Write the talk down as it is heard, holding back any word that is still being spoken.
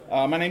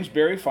My name's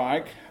Barry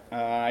Fike.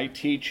 I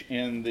teach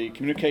in the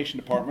communication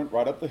department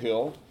right up the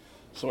hill.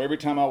 So every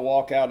time I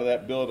walk out of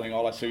that building,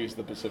 all I see is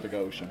the Pacific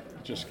Ocean.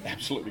 Just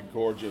absolutely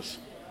gorgeous.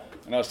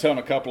 And I was telling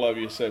a couple of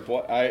you, said,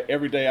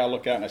 every day I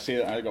look out and I see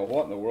it, and I go,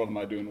 what in the world am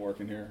I doing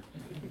working here?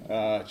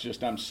 It's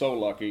just I'm so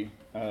lucky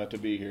to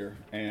be here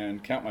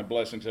and count my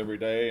blessings every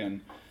day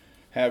and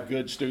have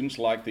good students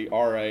like the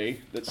RA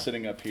that's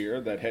sitting up here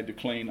that had to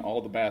clean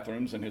all the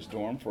bathrooms in his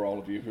dorm for all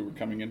of you who were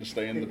coming in to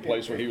stay in the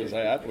place where he was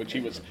at, which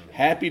he was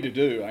happy to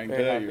do, I can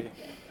tell you.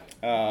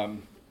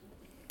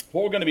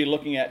 What we're going to be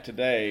looking at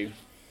today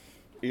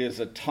is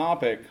a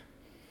topic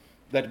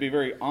that, to be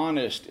very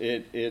honest,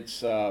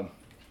 it's I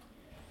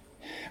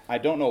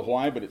don't know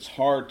why, but it's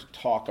hard to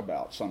talk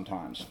about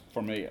sometimes,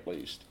 for me at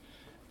least.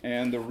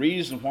 And the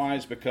reason why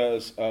is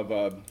because of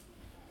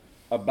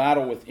a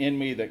battle within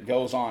me that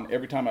goes on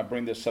every time I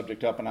bring this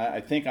subject up, and I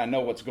think I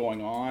know what's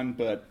going on,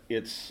 but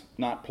it's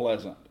not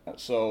pleasant.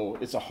 So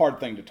it's a hard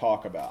thing to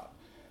talk about,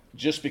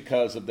 just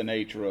because of the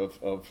nature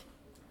of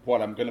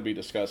what I'm going to be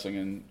discussing,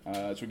 and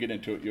as we get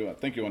into it, I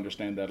think you'll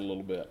understand that a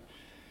little bit.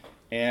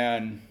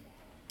 And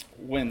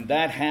when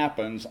that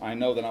happens, I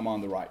know that I'm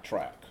on the right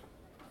track.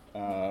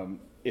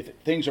 If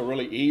things are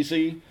really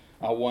easy,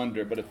 I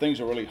wonder, but if things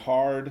are really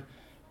hard,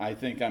 I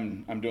think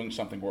I'm doing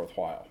something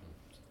worthwhile.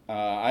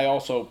 I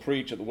also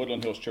preach at the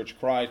Woodland Hills Church of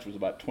Christ, which is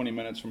about 20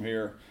 minutes from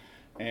here.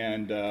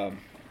 And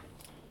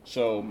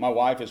so my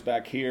wife is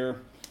back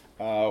here.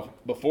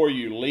 Before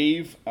you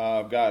leave,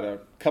 I've got a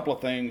couple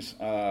of things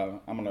I'm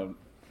going to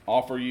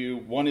offer you.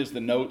 One is the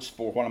notes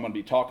for what I'm going to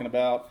be talking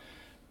about.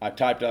 I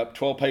typed up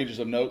 12 pages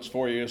of notes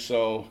for you,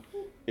 so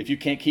if you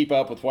can't keep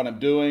up with what I'm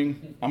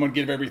doing, I'm going to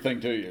give everything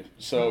to you.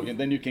 So and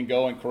then you can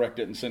go and correct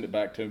it and send it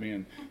back to me,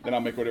 and then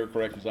I'll make whatever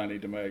corrections I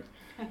need to make.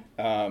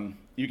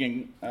 You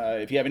can,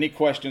 if you have any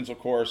questions, of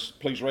course,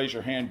 please raise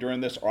your hand during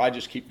this, or I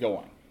just keep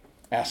going.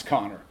 Ask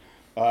Connor.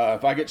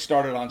 If I get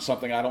started on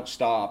something, I don't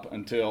stop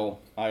until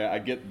I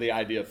get the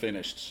idea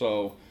finished.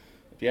 So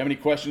if you have any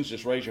questions,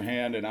 just raise your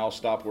hand, and I'll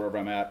stop wherever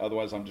I'm at.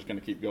 Otherwise, I'm just going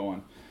to keep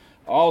going.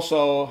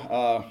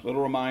 Also,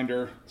 little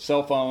reminder,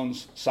 cell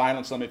phones,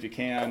 silence them if you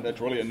can.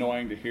 That's really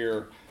annoying to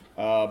hear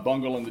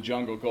Bungle in the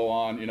Jungle go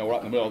on, right in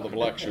the middle of the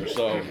lecture.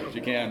 So if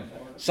you can,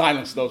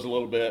 silence those a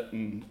little bit,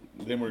 and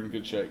then we're in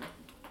good shape.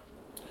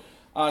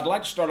 I'd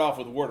like to start off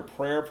with a word of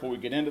prayer before we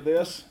get into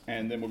this,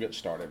 and then we'll get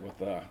started with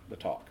the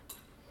talk.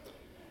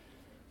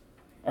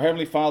 Our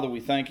Heavenly Father, we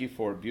thank you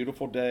for a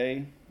beautiful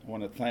day. I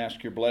want to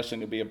ask your blessing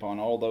to be upon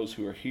all those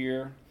who are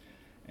here,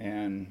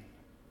 and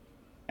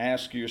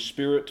ask your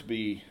Spirit to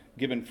be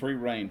given free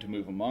rein to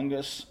move among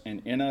us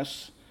and in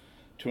us,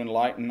 to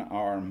enlighten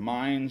our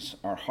minds,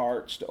 our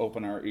hearts, to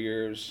open our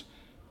ears,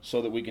 so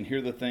that we can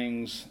hear the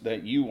things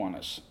that you want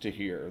us to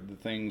hear, the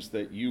things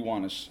that you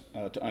want us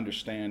to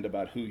understand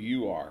about who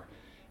you are,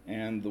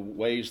 and the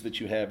ways that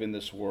you have in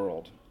this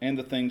world, and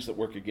the things that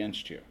work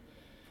against you.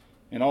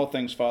 In all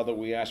things, Father,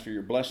 we ask for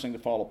your blessing to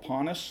fall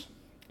upon us,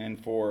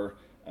 and for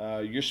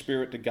your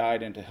Spirit to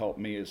guide and to help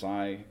me as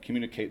I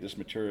communicate this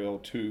material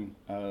to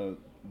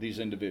these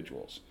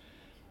individuals.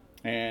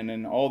 And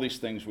in all these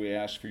things, we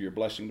ask for your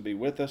blessing to be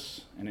with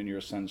us, and in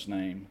your Son's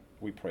name,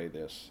 we pray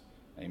this.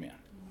 Amen.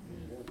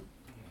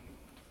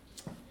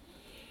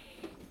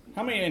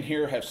 How many in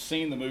here have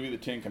seen the movie The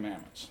Ten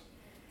Commandments?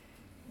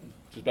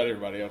 Just about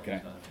everybody,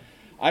 okay.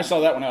 I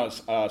saw that when I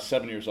was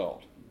 7 years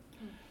old.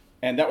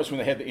 And that was when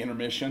they had the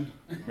intermission.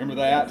 Remember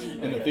that?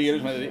 In the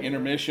theaters, when they had the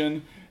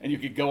intermission. And you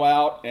could go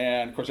out,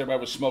 and of course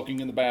everybody was smoking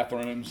in the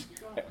bathrooms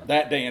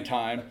that day and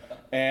time.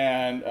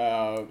 And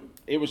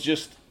it was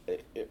just,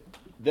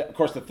 of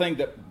course, the thing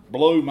that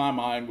blew my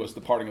mind was the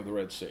parting of the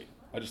Red Sea.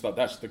 I just thought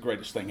that's the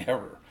greatest thing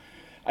ever.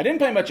 I didn't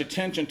pay much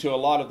attention to a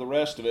lot of the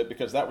rest of it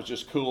because that was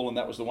just cool, and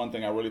that was the one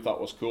thing I really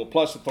thought was cool,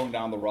 plus the throwing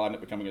down the rod and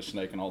it becoming a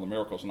snake and all the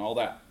miracles and all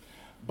that.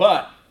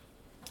 But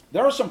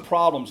there are some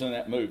problems in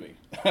that movie,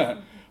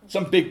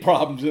 some big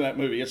problems in that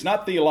movie. It's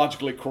not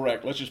theologically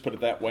correct, let's just put it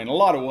that way, in a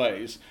lot of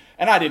ways.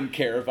 And I didn't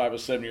care if I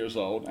was 7 years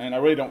old, and I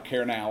really don't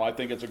care now. I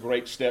think it's a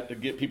great step to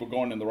get people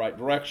going in the right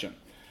direction.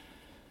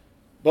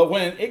 But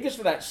when it gets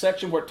to that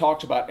section where it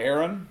talks about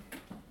Aaron,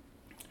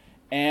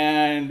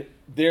 and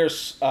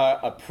there's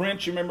a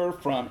prince, you remember,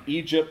 from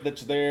Egypt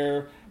that's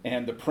there,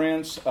 and the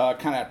prince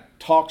kind of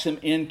talks him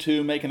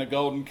into making a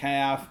golden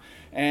calf,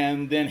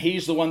 and then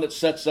he's the one that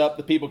sets up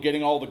the people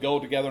getting all the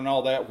gold together and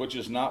all that, which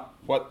is not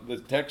what the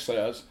text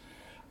says.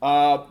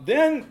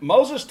 Then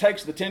Moses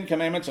takes the Ten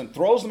Commandments and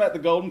throws them at the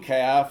golden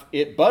calf.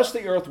 It busts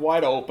the earth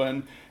wide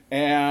open,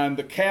 and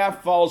the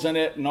calf falls in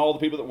it, and all the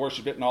people that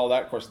worship it and all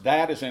that. Of course,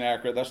 that is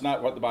inaccurate. That's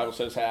not what the Bible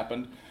says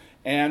happened.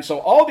 And so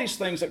all these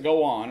things that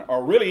go on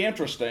are really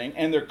interesting,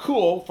 and they're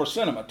cool for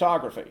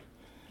cinematography,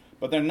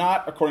 but they're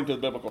not according to the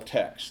biblical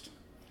text.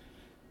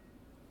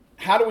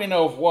 How do we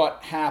know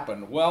what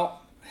happened? Well,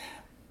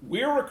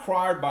 we're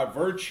required by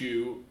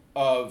virtue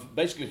of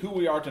basically who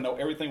we are to know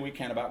everything we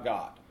can about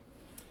God.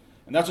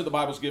 And that's what the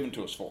Bible's given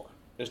to us for,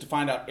 is to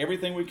find out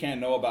everything we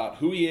can know about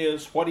who he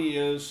is, what he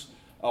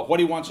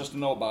wants us to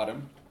know about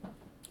him.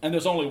 And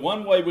there's only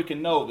one way we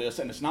can know this,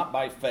 and it's not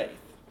by faith.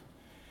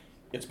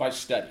 It's by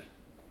study.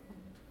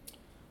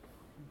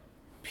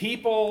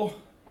 People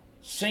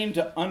seem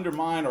to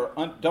undermine or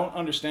don't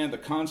understand the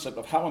concept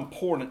of how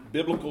important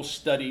biblical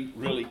study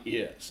really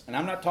is. And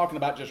I'm not talking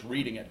about just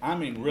reading it. I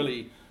mean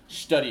really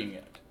studying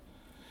it.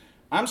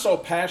 I'm so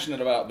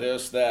passionate about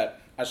this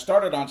that I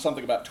started on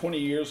something about 20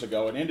 years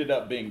ago and ended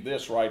up being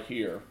this right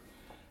here.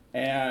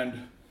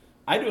 And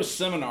I do a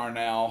seminar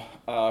now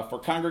for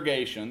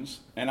congregations,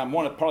 and I'm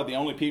probably the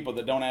only people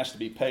that don't ask to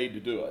be paid to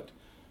do it.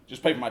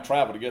 Just pay for my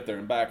travel to get there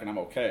and back, and I'm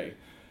okay.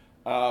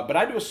 But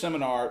I do a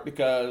seminar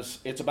because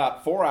it's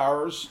about 4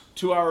 hours,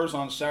 2 hours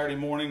on Saturday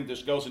morning.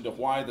 This goes into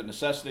why, the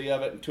necessity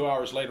of it, and 2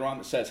 hours later on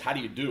that says, how do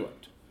you do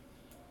it?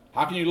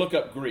 How can you look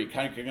up Greek?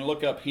 How can you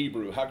look up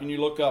Hebrew? How can you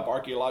look up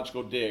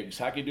archaeological digs?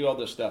 How can you do all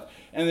this stuff?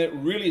 And it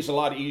really is a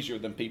lot easier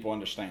than people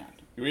understand.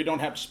 You really don't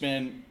have to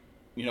spend,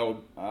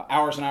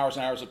 hours and hours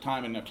and hours of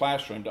time in the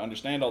classroom to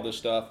understand all this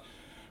stuff.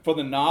 For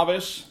the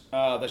novice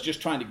that's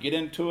just trying to get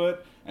into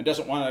it and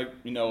doesn't want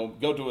to,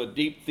 go to a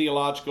deep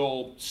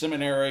theological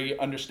seminary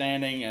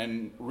understanding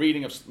and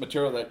reading of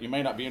material that you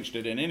may not be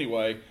interested in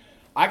anyway,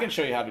 I can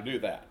show you how to do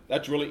that.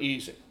 That's really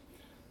easy.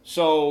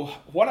 So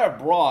what I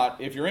brought,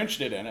 if you're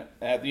interested in it,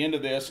 at the end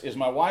of this, is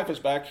my wife is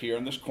back here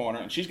in this corner,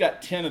 and she's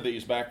got 10 of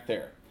these back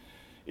there.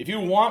 If you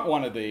want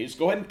one of these,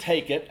 go ahead and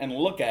take it and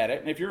look at it,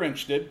 and if you're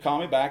interested, call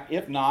me back.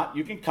 If not,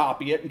 you can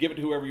copy it and give it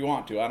to whoever you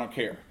want to. I don't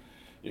care.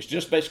 It's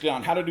just basically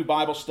on how to do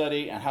Bible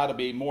study and how to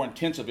be more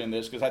intensive in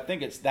this, because I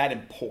think it's that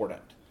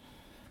important.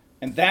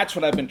 And that's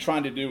what I've been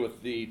trying to do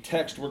with the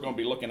text we're going to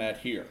be looking at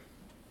here.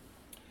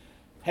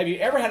 Have you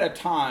ever had a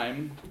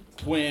time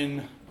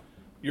when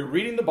you're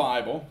reading the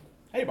Bible?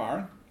 Hey,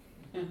 Byron.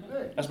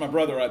 That's my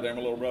brother right there,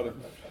 my little brother.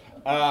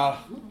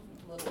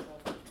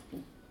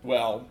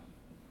 Well,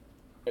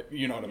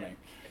 you know what I mean,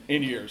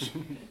 in years.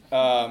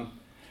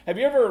 Have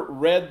you ever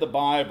read the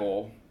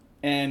Bible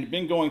and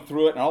been going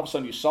through it, and all of a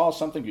sudden you saw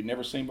something you'd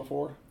never seen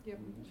before? Yep.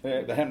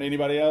 That happened to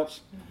anybody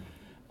else?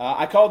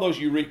 I call those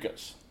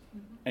eurekas.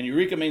 And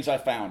eureka means I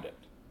found it.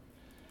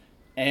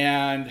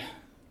 And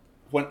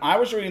when I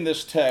was reading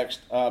this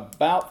text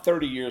about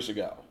 30 years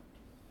ago,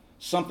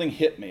 something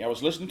hit me. I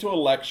was listening to a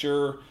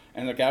lecture,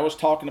 and the guy was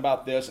talking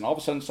about this, and all of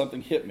a sudden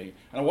something hit me.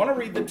 And I want to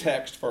read the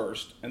text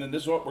first, and then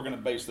this is what we're going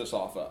to base this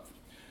off of.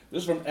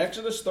 This is from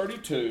Exodus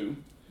 32.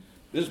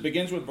 This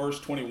begins with verse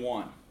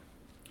 21.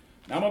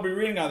 Now I'm going to be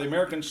reading out of the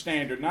American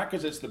Standard, not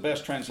because it's the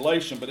best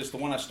translation, but it's the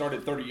one I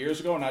started 30 years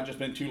ago, and I've just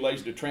been too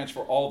lazy to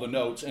transfer all the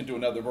notes into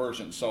another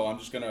version. So I'm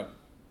just going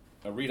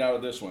to read out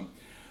of this one.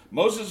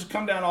 Moses has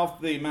come down off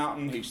the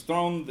mountain. He's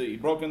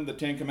broken the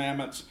 10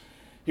 Commandments.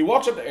 He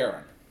walks up to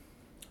Aaron.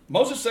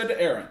 Moses said to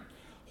Aaron,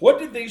 "What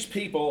did these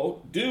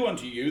people do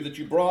unto you that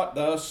you brought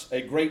thus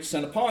a great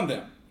sin upon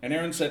them?" And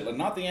Aaron said, "Let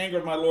not the anger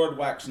of my Lord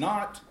wax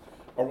not,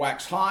 or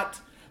wax hot.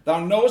 Thou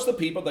knowest the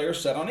people, they are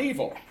set on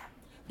evil.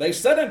 They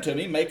said unto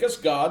me, Make us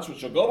gods which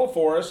shall go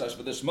before us. As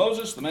for this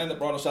Moses, the man that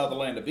brought us out of the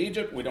land of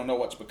Egypt, we don't know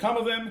what's become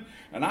of him.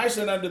 And I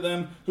said unto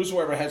them,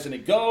 Whosoever has any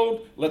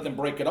gold, let them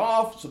break it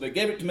off. So they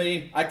gave it to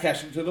me. I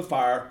cast it into the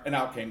fire, and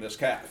out came this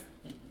calf."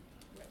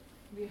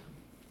 Yeah.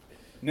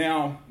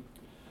 Now,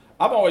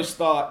 I've always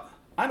thought,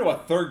 I know a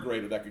third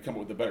grader that could come up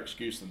with a better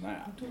excuse than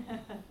that.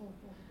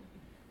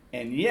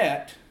 And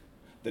yet,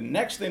 the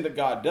next thing that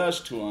God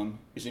does to him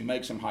is he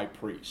makes him high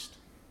priest.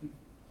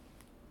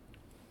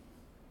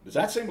 Does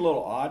that seem a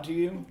little odd to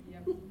you?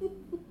 Yep.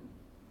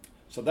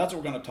 So that's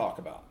what we're going to talk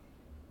about.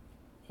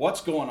 What's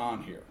going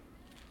on here?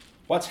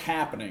 What's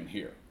happening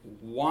here?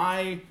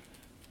 Why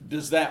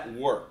does that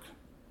work?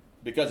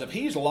 Because if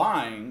he's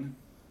lying,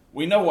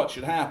 we know what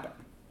should happen.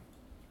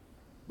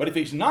 But if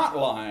he's not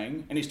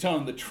lying and he's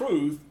telling the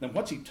truth, then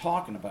what's he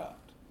talking about?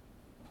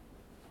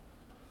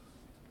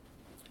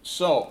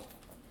 So,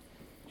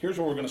 here's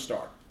where we're going to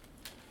start.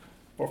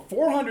 For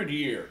 400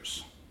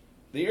 years,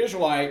 the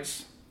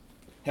Israelites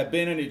have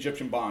been in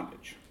Egyptian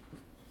bondage.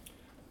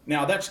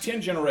 Now, that's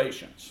 10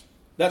 generations.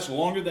 That's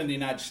longer than the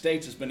United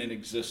States has been in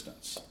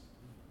existence.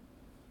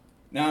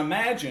 Now,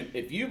 imagine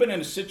if you've been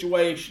in a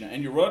situation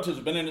and your relatives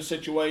have been in a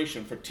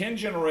situation for 10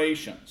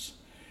 generations,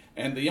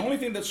 and the only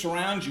thing that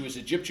surrounds you is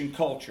Egyptian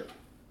culture.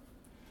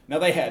 Now,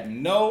 they had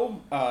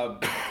no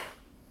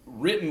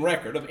written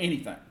record of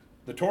anything.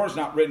 The Torah is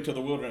not written to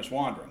the wilderness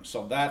wandering,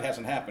 so that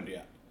hasn't happened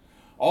yet.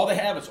 All they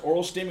have is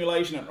oral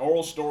stimulation and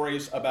oral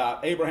stories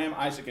about Abraham,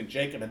 Isaac, and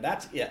Jacob, and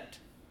that's it.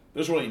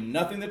 There's really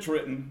nothing that's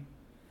written.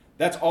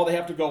 That's all they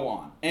have to go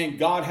on. And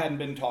God hadn't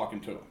been talking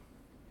to them.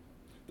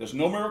 There's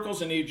no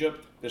miracles in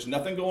Egypt. There's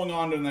nothing going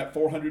on during that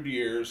 400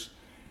 years.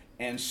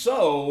 And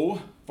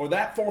so, for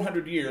that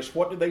 400 years,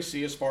 what do they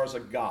see as far as a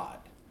God?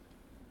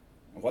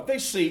 And what they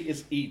see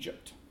is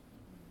Egypt,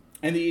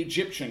 and the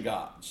Egyptian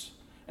gods,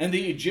 and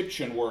the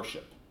Egyptian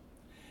worship.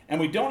 And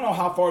we don't know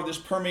how far this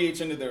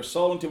permeates into their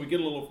soul until we get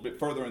a little bit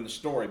further in the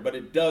story, but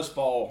it does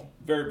fall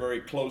very,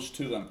 very close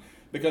to them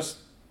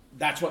because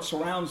that's what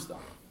surrounds them.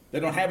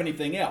 They don't have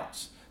anything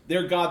else.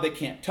 Their God they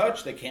can't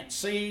touch, they can't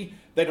see,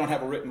 they don't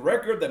have a written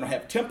record, they don't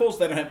have temples,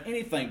 they don't have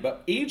anything,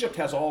 but Egypt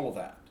has all of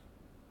that.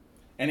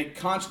 And it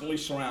constantly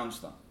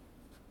surrounds them.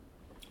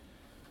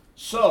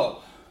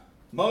 So,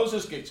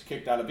 Moses gets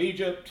kicked out of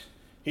Egypt.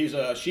 He's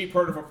a sheep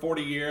herder for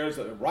 40 years.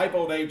 At the ripe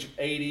old age of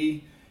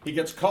 80, he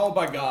gets called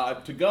by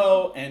God to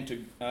go and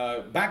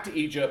to back to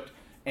Egypt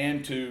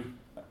and to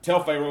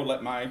tell Pharaoh,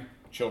 let my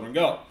children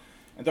go.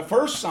 And the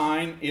first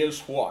sign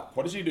is what?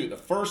 What does he do? The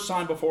first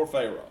sign before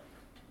Pharaoh.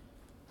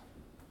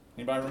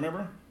 Anybody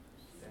remember?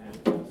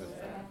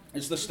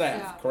 It's the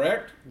staff,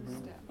 correct?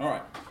 All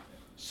right.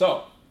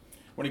 So,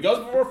 when he goes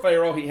before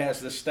Pharaoh, he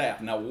has this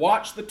staff. Now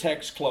watch the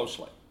text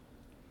closely.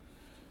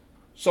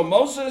 So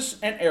Moses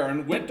and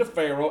Aaron went to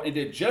Pharaoh and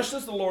did just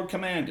as the Lord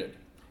commanded.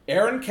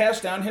 Aaron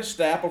cast down his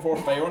staff before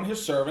Pharaoh and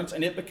his servants,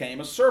 and it became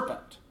a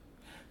serpent.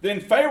 Then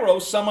Pharaoh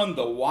summoned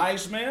the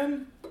wise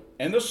men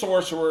and the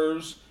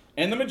sorcerers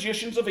and the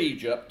magicians of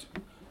Egypt,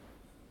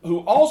 who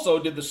also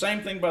did the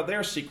same thing by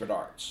their secret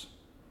arts.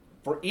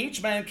 For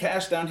each man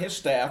cast down his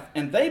staff,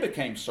 and they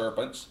became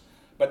serpents,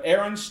 but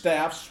Aaron's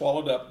staff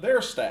swallowed up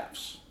their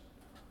staffs.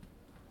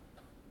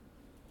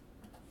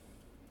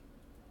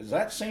 Does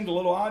that seem a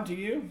little odd to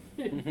you?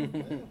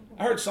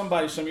 I heard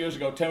somebody some years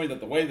ago tell me that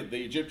the way that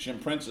the Egyptian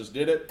princes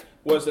did it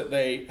was that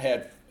they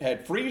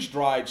had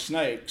freeze-dried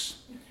snakes,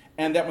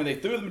 and that when they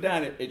threw them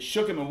down, it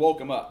shook them and woke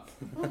them up.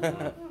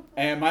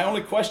 And my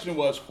only question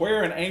was,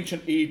 where in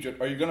ancient Egypt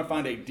are you going to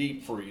find a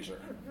deep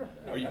freezer?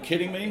 Are you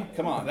kidding me?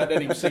 Come on, that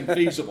doesn't even seem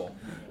feasible.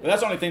 But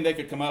that's the only thing they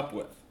could come up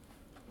with.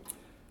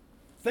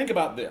 Think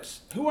about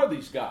this. Who are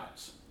these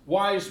guys?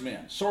 Wise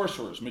men,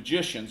 sorcerers,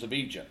 magicians of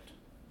Egypt.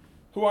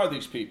 Who are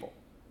these people?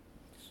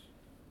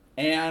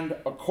 And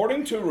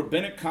according to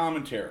rabbinic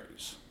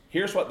commentaries,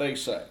 here's what they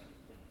say.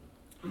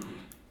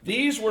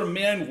 These were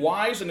men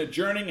wise in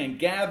adjourning and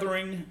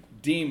gathering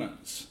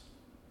demons.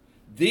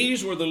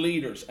 These were the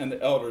leaders and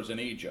the elders in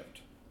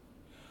Egypt.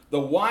 The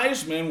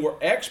wise men were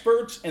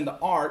experts in the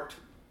art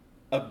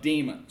of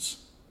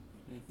demons.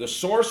 The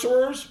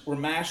sorcerers were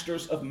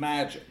masters of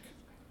magic.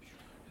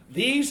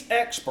 These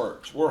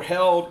experts were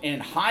held in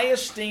high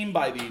esteem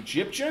by the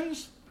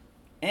Egyptians,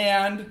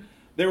 and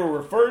they were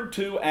referred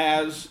to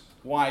as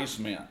wise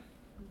men.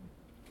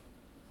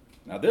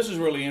 Now this is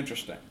really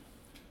interesting,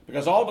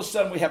 because all of a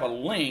sudden we have a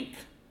link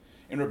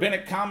in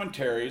rabbinic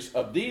commentaries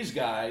of these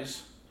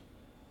guys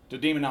to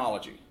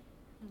demonology.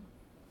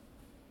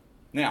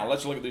 Now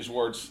let's look at these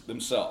words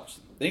themselves.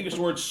 The English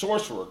word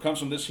sorcerer comes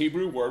from this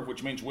Hebrew word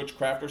which means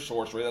witchcraft or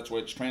sorcery. That's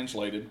what it's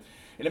translated.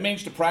 And it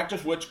means to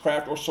practice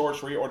witchcraft or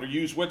sorcery or to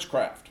use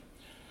witchcraft.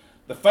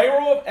 The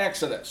Pharaoh of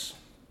Exodus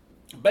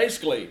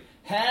basically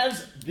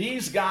has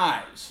these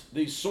guys,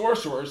 these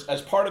sorcerers,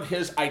 as part of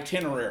his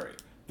itinerary.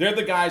 They're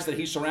the guys that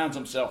he surrounds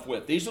himself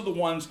with. These are the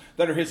ones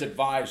that are his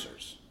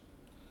advisors.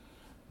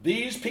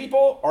 These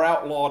people are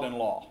outlawed in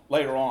law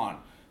later on.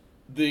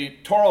 The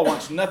Torah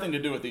wants nothing to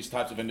do with these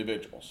types of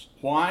individuals.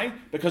 Why?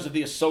 Because of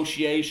the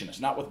association. It's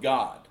not with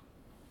God.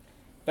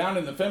 Found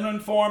in the feminine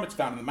form, it's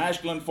found in the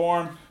masculine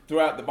form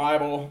throughout the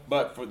Bible,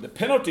 but for the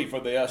penalty for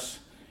this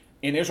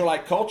in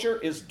Israelite culture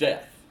is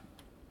death.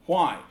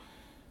 Why?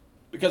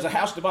 Because a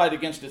house divided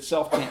against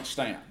itself can't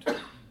stand.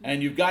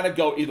 And you've got to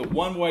go either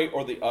one way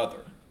or the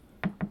other.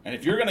 And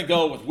if you're going to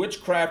go with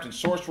witchcraft and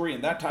sorcery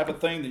and that type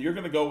of thing, then you're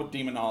going to go with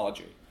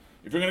demonology.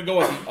 If you're going to go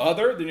with the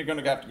other, then you're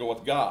going to have to go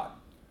with God.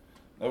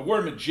 The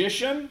word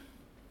magician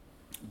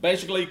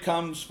basically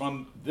comes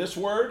from this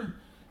word,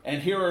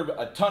 and here are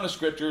a ton of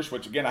scriptures,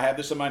 which again, I have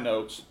this in my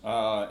notes,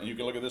 and you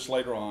can look at this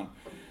later on.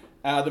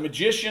 The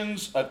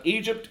magicians of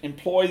Egypt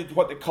employed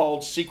what they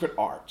called secret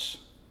arts,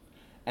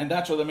 and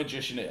that's what a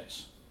magician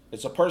is.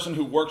 It's a person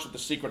who works with the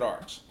secret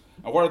arts.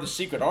 And what are the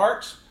secret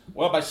arts?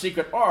 Well, by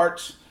secret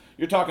arts,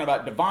 you're talking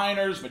about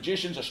diviners,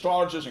 magicians,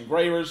 astrologers,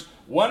 engravers,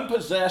 one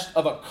possessed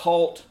of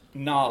occult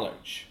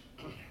knowledge.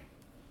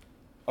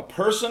 A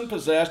person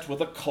possessed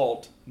with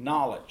occult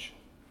knowledge.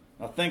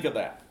 Now think of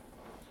that.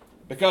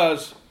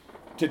 Because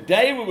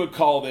today we would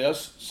call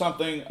this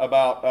something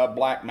about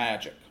black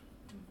magic.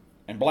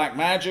 And black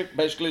magic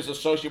basically is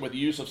associated with the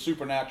use of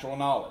supernatural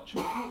knowledge.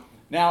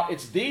 Now,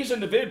 it's these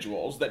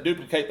individuals that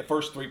duplicate the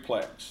first 3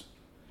 plagues.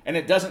 And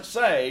it doesn't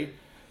say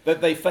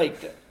that they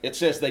faked it. It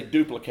says they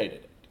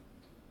duplicated it.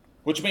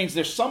 Which means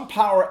there's some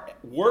power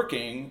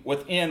working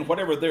within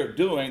whatever they're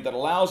doing that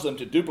allows them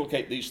to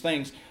duplicate these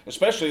things,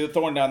 especially the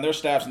throwing down their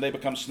staffs and they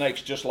become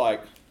snakes just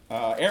like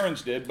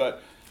Aaron's did,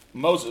 but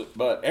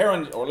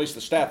Aaron, or at least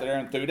the staff that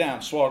Aaron threw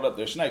down, swallowed up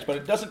their snakes. But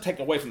it doesn't take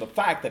away from the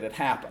fact that it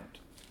happened.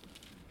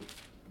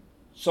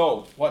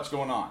 So, what's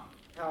going on?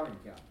 Power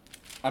encounter.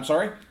 I'm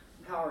sorry?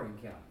 Power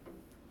encounter.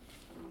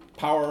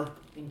 Power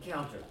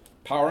Encounter.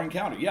 Power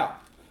encounter, yeah.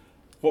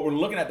 What we're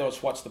looking at, though,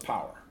 is what's the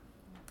power?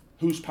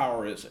 Whose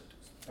power is it?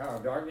 Power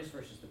of darkness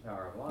versus the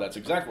power of light. That's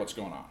exactly what's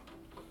going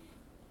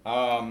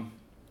on.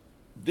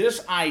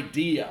 This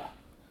idea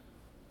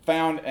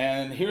found,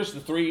 and here's the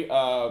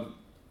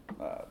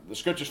the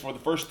scriptures for the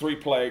first 3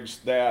 plagues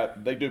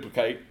that they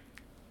duplicate.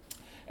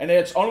 And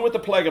it's only with the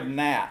plague of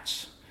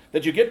gnats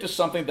that you get to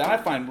something that I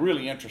find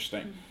really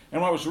interesting.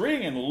 And when I was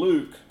reading in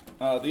Luke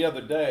the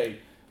other day,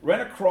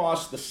 ran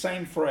across the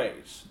same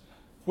phrase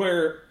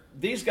where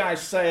these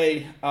guys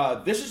say,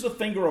 this is the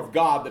finger of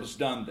God that has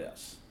done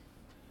this.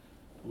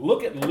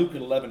 Look at Luke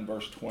 11,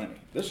 verse 20.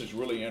 This is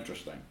really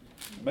interesting.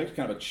 It makes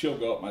kind of a chill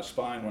go up my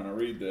spine when I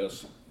read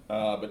this.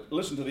 But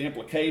listen to the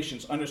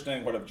implications,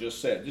 understanding what I've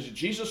just said. This is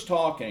Jesus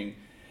talking,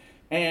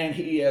 and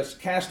he has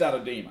cast out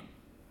a demon.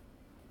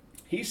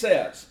 He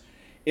says,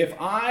 if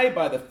I,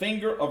 by the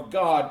finger of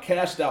God,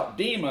 cast out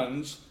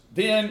demons,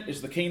 then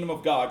is the kingdom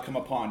of God come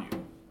upon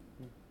you.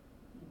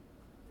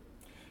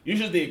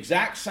 Uses the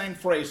exact same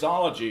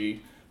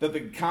phraseology that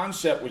the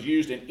concept was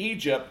used in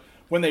Egypt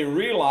when they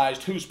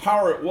realized whose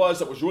power it was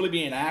that was really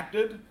being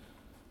acted,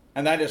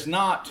 and that is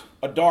not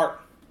a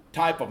dark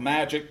type of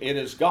magic, it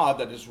is God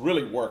that is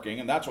really working,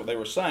 and that's what they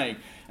were saying.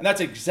 And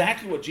that's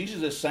exactly what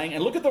Jesus is saying.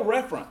 And look at the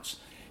reference.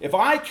 If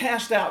I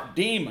cast out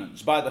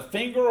demons by the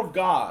finger of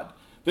God,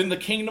 then the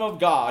kingdom of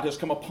God has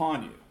come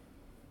upon you.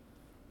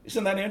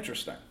 Isn't that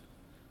interesting?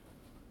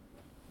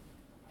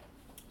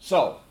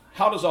 So,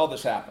 how does all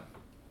this happen?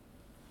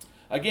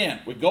 Again,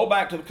 we go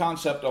back to the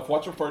concept of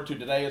what's referred to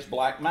today as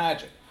black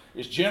magic.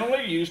 It's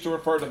generally used to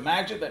refer to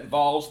magic that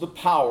involves the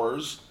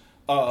powers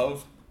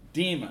of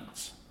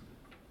demons.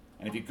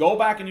 And if you go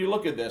back and you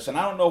look at this, and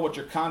I don't know what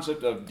your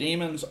concept of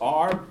demons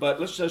are, but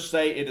let's just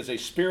say it is a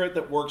spirit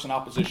that works in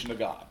opposition to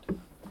God.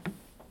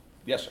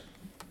 Yes, sir?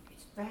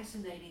 It's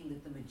fascinating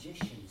that the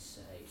magicians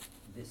say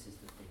this is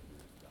the kingdom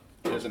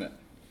of God. Isn't it?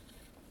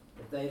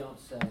 But they don't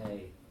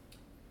say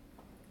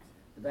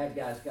the bad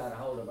guy's got a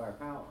hold of our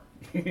power.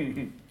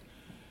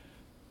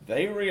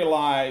 They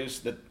realize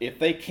that if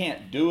they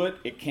can't do it,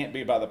 it can't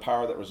be by the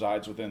power that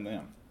resides within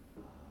them.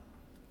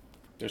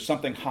 There's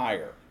something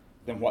higher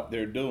than what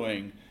they're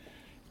doing.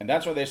 And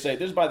that's why they say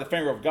this is by the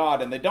finger of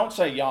God, and they don't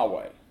say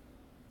Yahweh.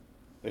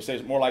 They say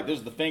it's more like this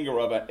is the finger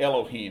of an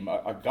Elohim,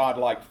 a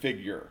godlike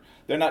figure.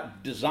 They're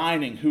not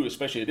designing who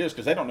especially it is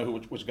because they don't know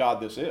which God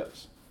this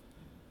is.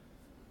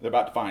 They're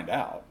about to find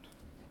out.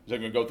 They're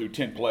going to go through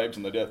 10 plagues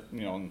and the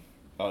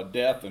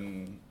death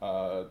and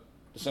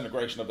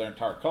disintegration of their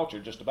entire culture,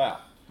 just about.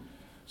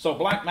 So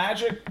black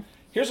magic,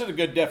 here's a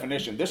good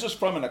definition. This is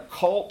from an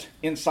occult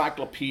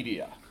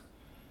encyclopedia.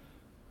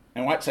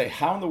 And I might say,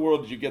 how in the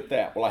world did you get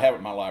that? Well, I have it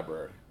in my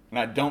library. And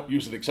I don't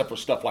use it except for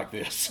stuff like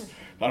this.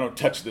 I don't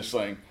touch this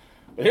thing.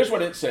 But here's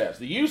what it says.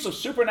 The use of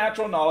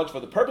supernatural knowledge for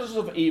the purposes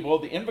of evil,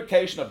 the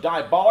invocation of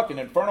diabolic and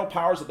infernal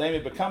powers that they may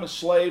become as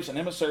slaves and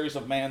emissaries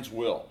of man's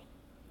will.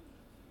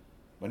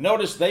 But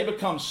notice they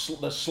become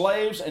the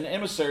slaves and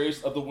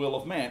emissaries of the will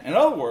of man. In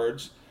other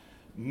words,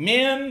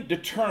 men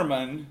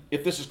determine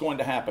if this is going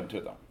to happen to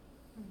them.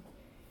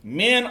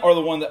 Men are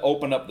the one that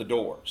open up the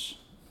doors.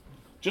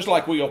 Just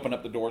like we open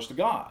up the doors to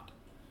God.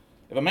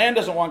 If a man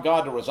doesn't want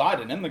God to reside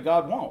in him, then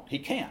God won't. He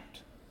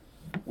can't.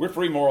 We're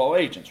free moral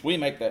agents. We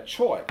make that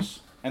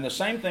choice. And the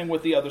same thing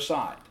with the other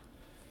side.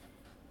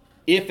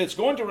 If it's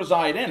going to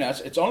reside in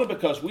us, it's only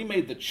because we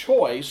made the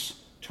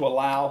choice to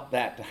allow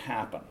that to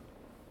happen.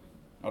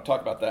 I'll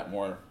talk about that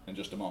more in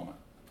just a moment.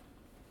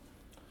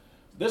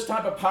 This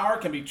type of power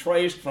can be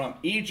traced from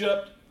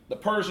Egypt, the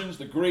Persians,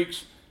 the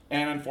Greeks,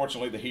 and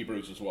unfortunately the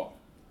Hebrews as well.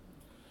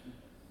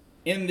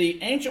 In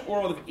the ancient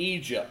world of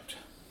Egypt,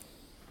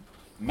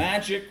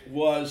 magic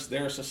was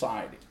their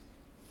society.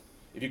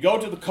 If you go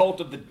to the cult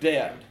of the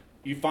dead,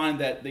 you find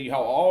that you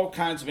have all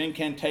kinds of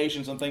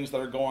incantations and things that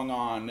are going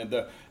on in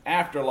the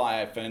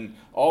afterlife and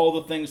all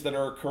the things that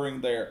are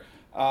occurring there.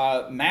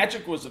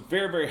 Magic was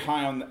very, very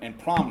high on and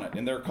prominent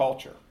in their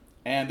culture.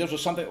 And this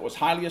was something that was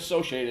highly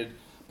associated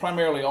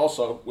primarily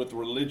also with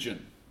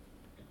religion.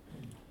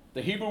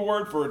 The Hebrew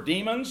word for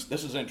demons,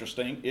 this is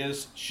interesting,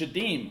 is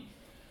shadim.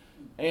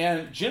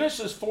 And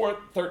Genesis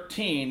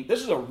 4:13,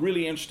 this is a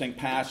really interesting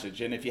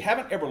passage. And if you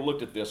haven't ever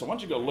looked at this, I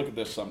want you to go look at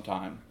this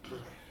sometime.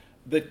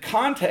 The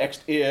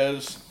context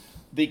is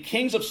the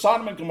kings of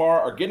Sodom and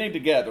Gomorrah are getting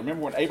together.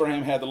 Remember when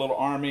Abraham had the little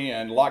army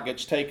and Lot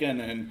gets taken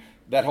and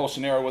that whole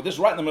scenario? Well, this is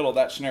right in the middle of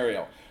that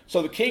scenario.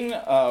 So the king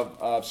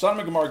of Sodom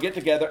and Gomorrah get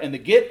together and they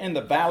get in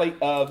the valley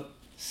of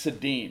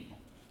Siddim.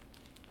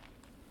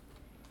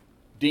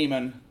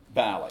 Demon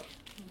Valley.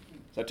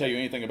 Does that tell you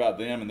anything about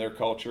them and their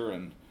culture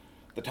and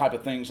the type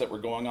of things that were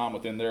going on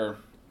within their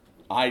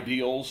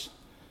ideals?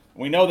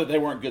 We know that they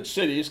weren't good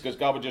cities because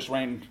God would just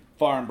rain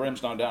fire and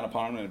brimstone down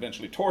upon them and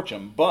eventually torch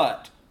them.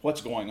 But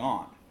what's going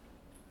on?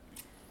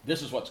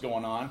 This is what's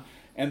going on,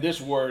 and this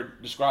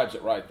word describes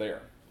it right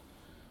there.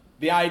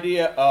 The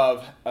idea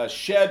of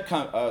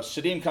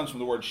Siddim comes from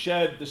the word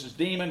shed. This is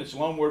demon. It's a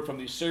loan word from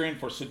the Assyrian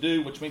for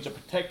Siddu, which means a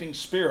protecting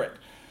spirit.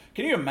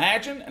 Can you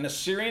imagine an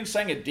Assyrian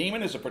saying a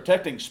demon is a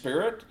protecting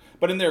spirit?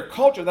 But in their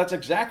culture, that's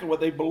exactly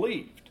what they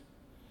believed.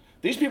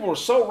 These people were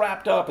so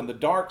wrapped up in the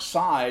dark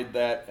side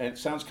that, and it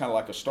sounds kind of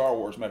like a Star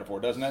Wars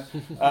metaphor, doesn't it?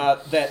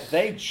 That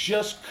they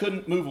just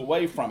couldn't move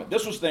away from it.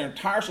 This was their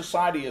entire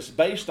society is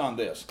based on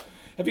this.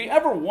 Have you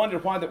ever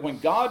wondered why that when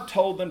God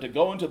told them to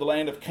go into the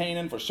land of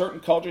Canaan for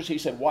certain cultures, he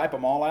said wipe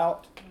them all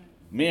out?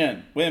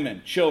 Men,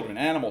 women, children,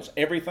 animals,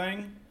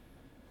 everything?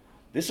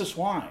 This is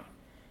why.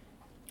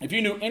 If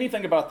you knew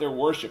anything about their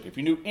worship, if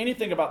you knew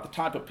anything about the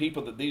type of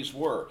people that these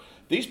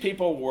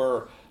people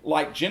were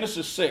like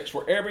Genesis 6,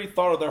 where every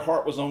thought of their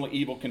heart was only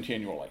evil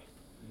continually.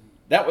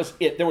 That was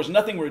it. There was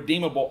nothing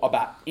redeemable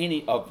about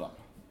any of them.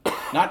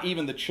 not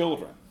even the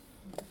children.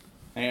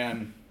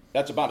 And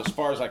that's about as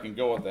far as I can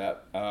go with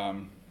that.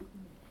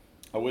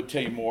 I would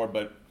tell you more,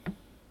 but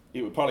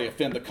it would probably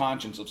offend the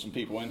conscience of some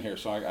people in here,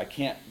 so I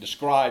can't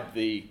describe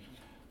the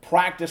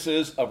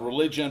practices of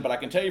religion, but I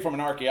can tell you from an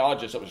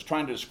archaeologist that was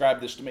trying to describe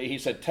this to me. He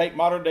said, take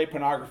modern day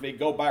pornography,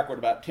 go backward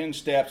about 10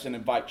 steps, and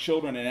invite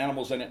children and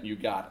animals in it, and you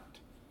got it.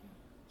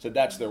 Said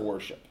that's their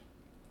worship.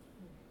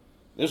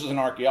 This is an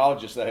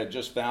archaeologist that had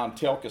just found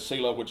Tel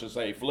Kasila, which is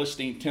a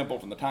Philistine temple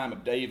from the time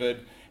of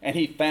David, and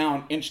he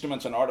found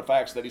instruments and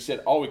artifacts that he said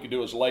all we could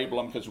do is label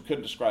them because we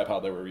couldn't describe how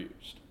they were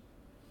used.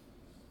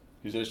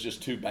 He said it's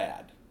just too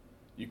bad.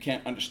 You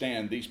can't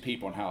understand these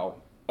people and how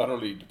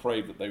utterly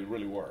depraved that they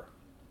really were.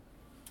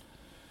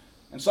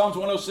 In Psalms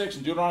 106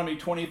 and Deuteronomy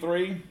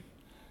 23,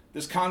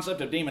 this concept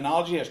of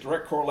demonology has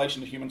direct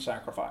correlation to human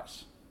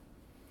sacrifice.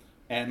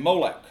 And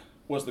Molech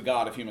was the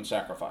god of human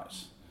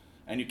sacrifice.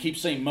 And you keep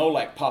seeing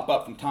Molech pop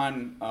up from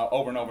time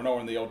over and over and over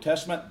in the Old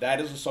Testament.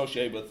 That is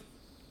associated with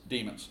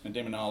demons and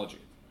demonology.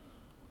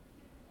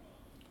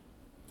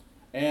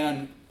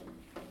 And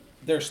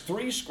there's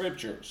 3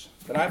 scriptures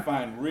that I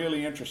find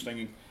really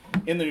interesting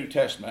in the New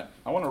Testament.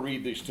 I want to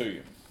read these to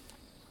you.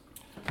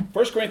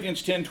 1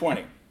 Corinthians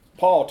 10:20,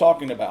 Paul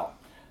talking about,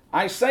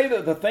 I say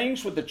that the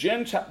things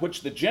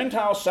which the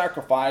Gentiles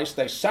sacrifice,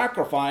 they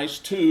sacrifice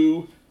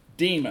to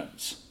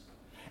demons,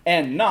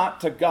 and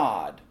not to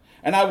God.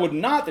 And I would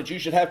not that you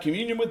should have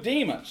communion with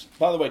demons.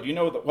 By the way, do you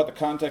know what the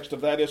context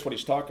of that is, what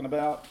he's talking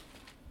about?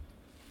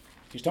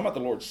 He's talking about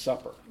the Lord's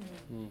Supper.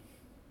 Mm-hmm.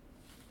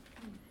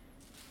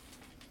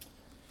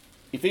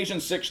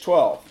 Ephesians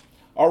 6:12.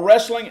 Our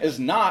wrestling is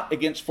not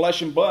against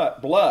flesh and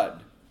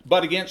blood,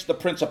 but against the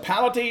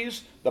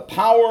principalities, the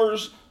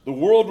powers, the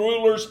world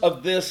rulers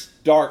of this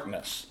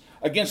darkness,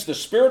 against the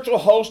spiritual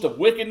host of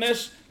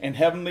wickedness in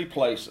heavenly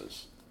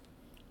places.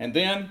 And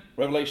then,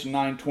 Revelation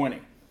 9:20.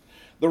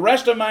 The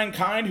rest of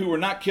mankind who were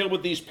not killed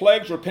with these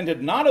plagues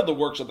repented not of the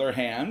works of their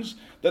hands,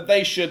 that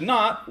they should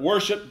not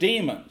worship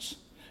demons,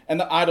 and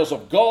the idols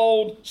of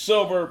gold,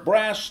 silver,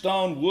 brass,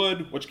 stone,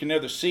 wood, which can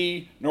neither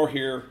see, nor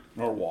hear,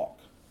 nor walk.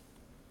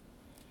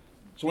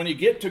 So when you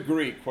get to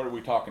Greek, what are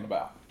we talking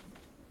about?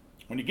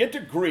 When you get to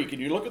Greek and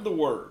you look at the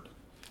word,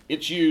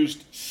 it's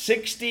used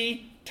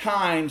 60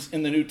 times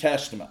in the New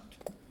Testament.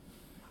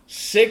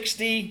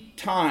 60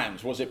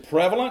 times. Was it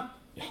prevalent?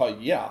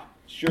 Yeah,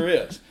 sure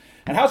is.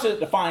 And how's it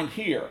defined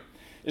here?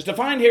 It's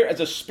defined here as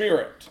a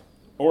spirit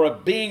or a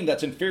being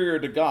that's inferior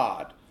to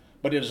God,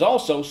 but it is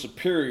also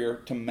superior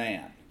to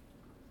man.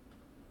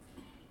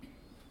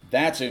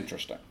 That's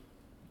interesting.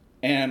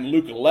 And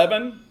Luke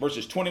 11,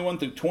 verses 21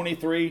 through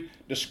 23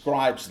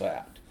 describes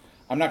that.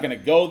 I'm not going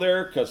to go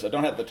there because I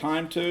don't have the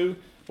time to,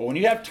 but when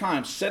you have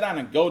time, sit down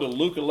and go to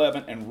Luke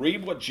 11 and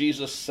read what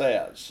Jesus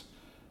says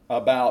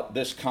about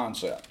this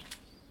concept.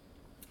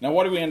 Now,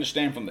 what do we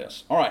understand from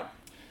this? All right.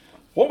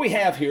 What we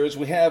have here is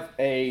we have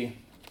a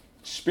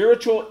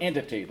spiritual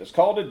entity that's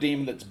called a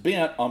demon that's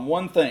bent on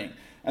one thing,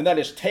 and that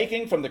is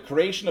taking from the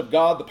creation of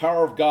God the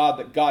power of God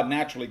that God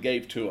naturally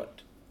gave to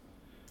it,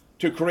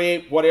 to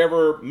create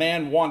whatever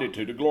man wanted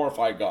to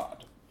glorify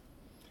God.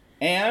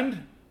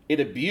 And it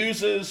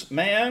abuses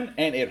man,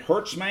 and it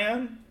hurts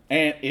man,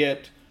 and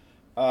it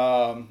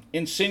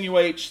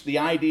insinuates the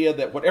idea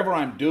that whatever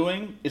I'm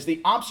doing is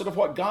the opposite of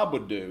what God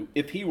would do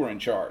if he were in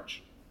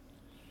charge.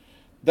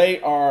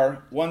 They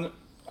are, one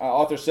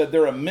author said,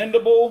 they're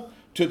amendable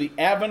to the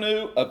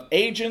avenue of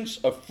agents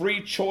of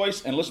free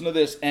choice, and listen to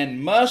this,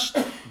 and must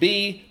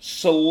be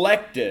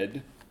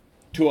selected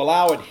to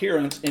allow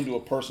adherence into a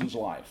person's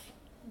life.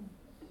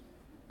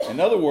 In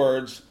other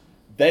words,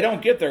 they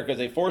don't get there because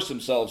they force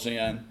themselves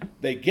in.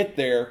 They get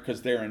there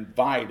because they're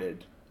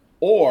invited,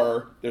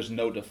 or there's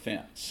no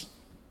defense.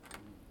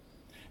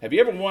 Have you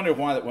ever wondered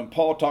why that when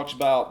Paul talks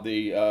about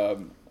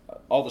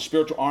all the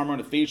spiritual armor in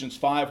Ephesians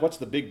 5, what's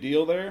the big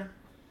deal there?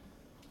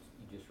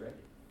 You just read it.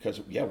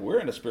 Because, yeah, we're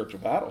in a spiritual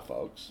battle,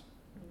 folks.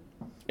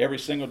 Every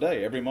single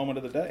day, every moment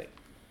of the day.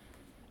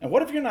 And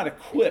what if you're not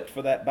equipped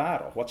for that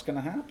battle? What's going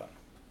to happen?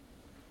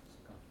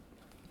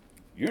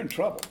 You're in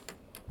trouble.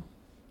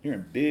 You're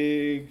in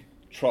big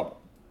trouble.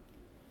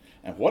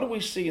 And what do we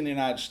see in the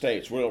United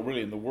States,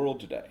 really in the world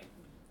today?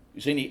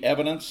 You see any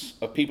evidence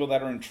of people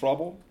that are in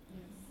trouble?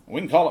 We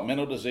can call it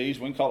mental disease.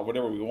 We can call it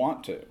whatever we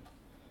want to.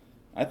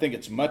 I think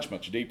it's much,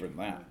 much deeper than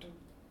that.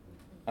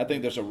 I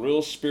think there's a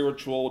real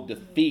spiritual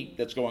defeat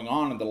that's going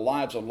on in the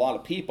lives of a lot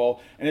of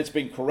people, and it's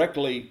being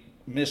correctly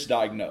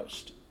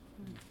misdiagnosed.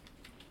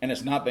 And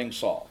it's not being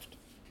solved.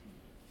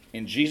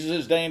 In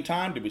Jesus' day and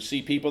time, did we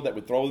see people that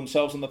would throw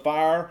themselves in the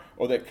fire,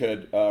 or that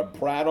could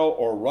prattle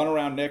or run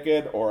around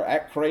naked or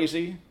act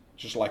crazy,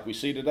 just like we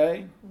see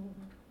today?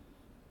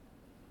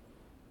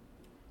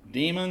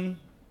 Demon,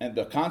 and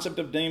the concept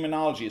of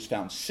demonology is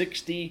found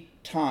 60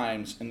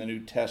 times in the New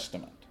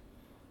Testament.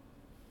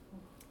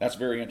 That's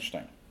very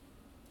interesting.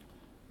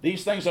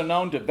 These things are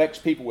known to vex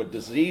people with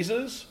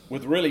diseases,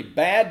 with really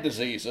bad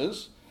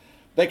diseases.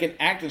 They can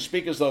act and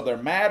speak as though they're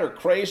mad or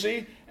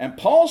crazy. And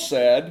Paul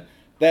said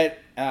that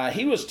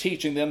he was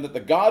teaching them that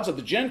the gods of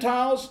the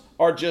Gentiles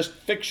are just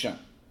fiction.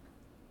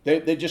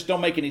 They just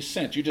don't make any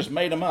sense. You just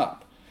made them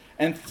up.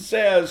 And it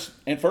says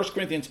in 1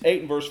 Corinthians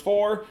 8 and verse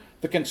 4,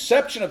 the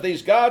conception of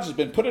these gods has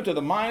been put into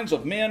the minds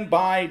of men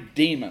by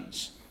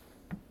demons.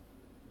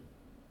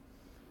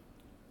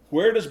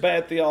 Where does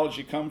bad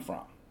theology come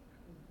from?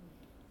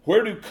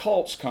 Where do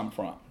cults come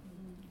from?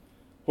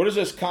 Where does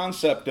this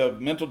concept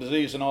of mental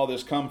disease and all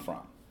this come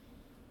from?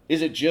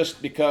 Is it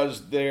just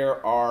because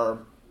there are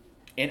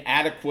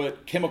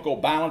inadequate chemical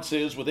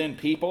balances within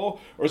people,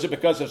 or is it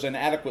because there's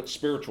inadequate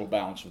spiritual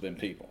balance within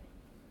people?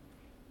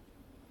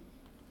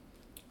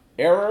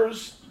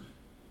 Errors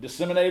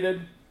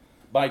disseminated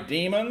by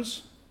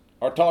demons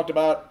are talked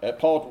about,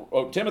 Paul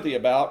wrote Timothy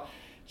about,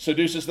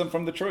 seduces them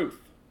from the truth,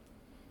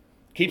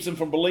 keeps them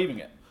from believing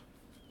it.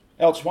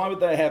 Else, why would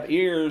they have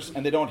ears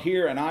and they don't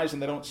hear and eyes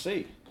and they don't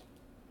see?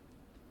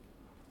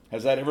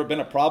 Has that ever been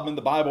a problem in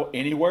the Bible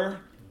anywhere?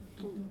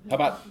 How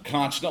about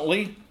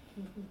constantly?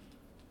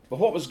 But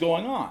what was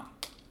going on?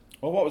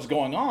 Well, what was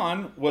going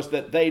on was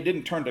that they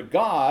didn't turn to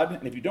God,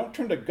 and if you don't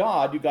turn to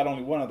God, you've got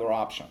only one other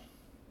option.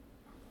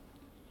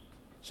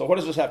 So what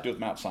does this have to do with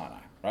Mount Sinai,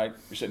 right?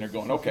 You're sitting there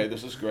going, okay,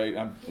 this is great,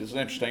 this is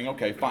interesting,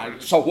 okay,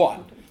 fine, so what?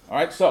 All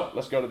right, so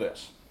let's go to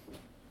this.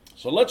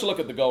 So let's look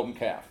at the golden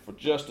calf for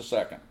just a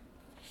second.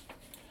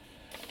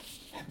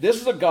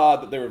 This is a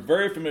god that they were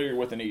very familiar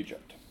with in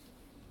Egypt.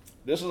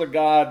 This is a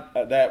god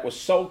that was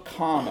so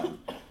common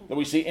that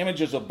we see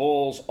images of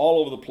bulls all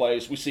over the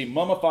place. We see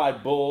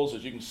mummified bulls,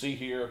 as you can see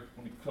here.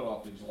 Let me cut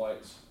off these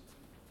lights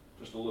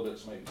just a little bit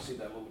so maybe you can see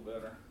that a little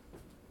better.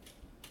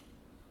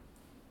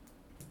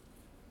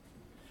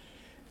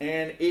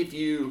 And if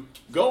you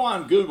go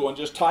on Google and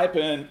just type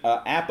in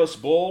Apis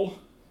bull,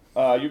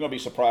 you're going to be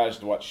surprised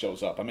at what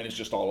shows up. I mean, it's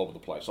just all over the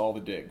place. All the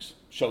digs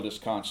show this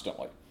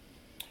constantly.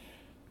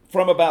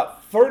 From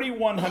about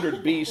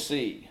 3100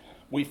 BC,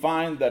 we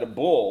find that a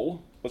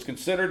bull was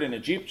considered in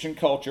Egyptian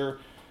culture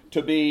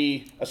to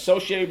be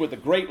associated with the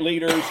great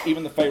leaders,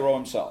 even the Pharaoh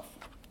himself.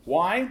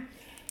 Why?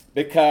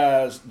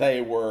 Because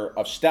they were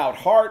of stout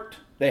heart,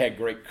 they had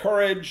great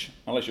courage,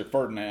 unless you're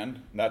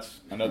Ferdinand, that's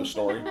another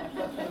story.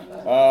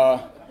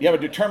 You have a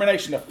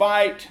determination to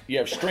fight, you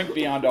have strength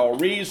beyond all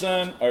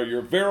reason, or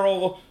you're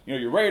virile,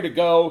 you're ready to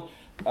go.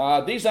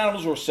 These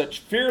animals were such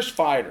fierce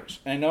fighters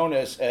and known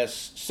as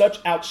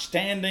such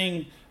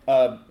outstanding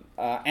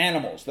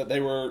animals that they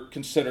were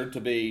considered to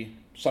be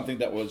something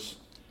that was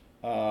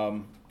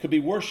could be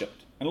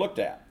worshipped and looked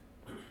at.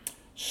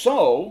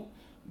 So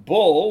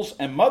bulls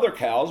and mother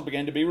cows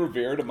began to be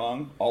revered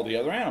among all the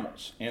other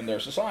animals in their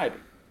society.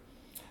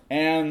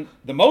 And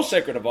the most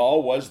sacred of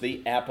all was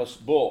the Apis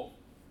bull.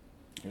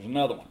 Here's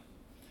another one.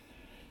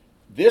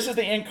 This is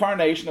the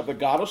incarnation of the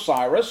god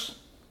Osiris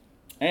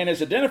and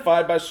is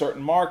identified by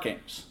certain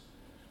markings.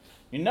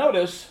 You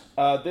notice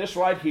this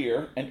right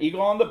here, an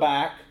eagle on the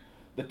back.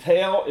 The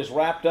tail is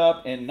wrapped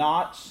up in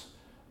knots.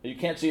 You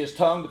can't see his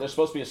tongue, but there's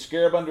supposed to be a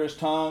scarab under his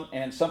tongue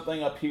and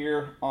something up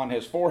here on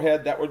his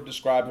forehead that would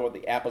describe what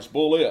the Apis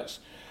bull is.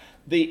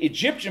 The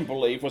Egyptian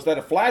belief was that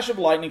a flash of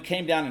lightning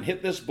came down and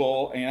hit this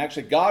bull, and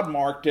actually God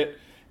marked it,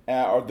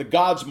 or the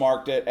gods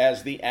marked it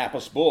as the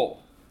Apis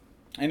bull.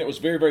 And it was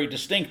very, very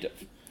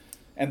distinctive.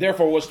 And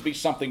therefore was to be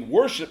something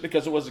worshipped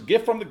because it was a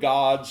gift from the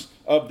gods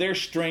of their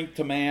strength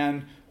to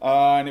man,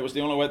 and it was the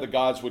only way the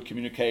gods would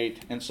communicate.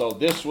 And so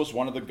this was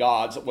one of the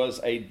gods. It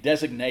was a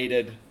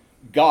designated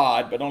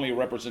god, but only a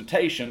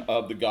representation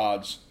of the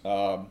gods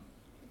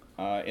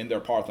in their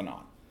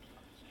Parthenon.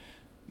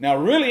 Now,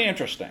 really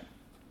interesting.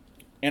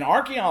 In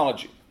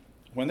archaeology,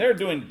 when they're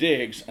doing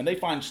digs and they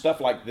find stuff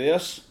like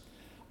this,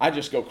 I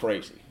just go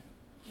crazy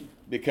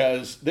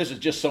because this is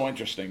just so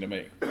interesting to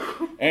me.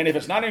 And if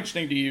it's not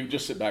interesting to you,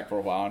 just sit back for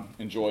a while and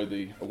enjoy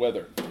the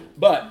weather.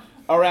 But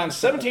around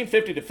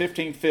 1750 to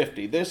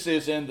 1550, this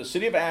is in the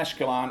city of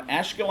Ashkelon.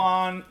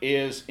 Ashkelon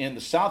is in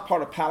the south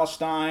part of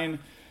Palestine.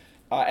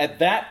 At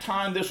that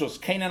time, this was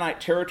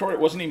Canaanite territory. It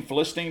wasn't even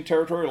Philistine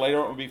territory. Later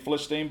it would be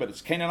Philistine, but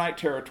it's Canaanite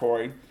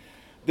territory.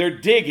 They're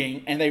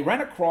digging, and they ran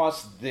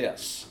across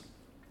this.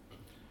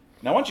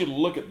 Now, I want you to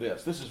look at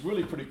this. This is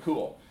really pretty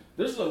cool.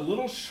 This is a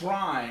little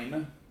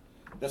shrine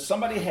that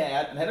somebody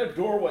had, and had a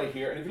doorway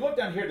here. And if you look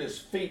down here at his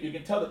feet, you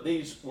can tell that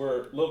these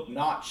were a little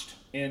notched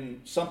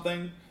in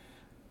something.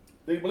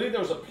 They believe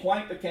there was a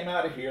plank that came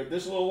out of here.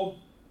 This little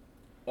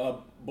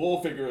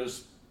bull figure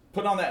is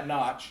put on that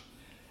notch,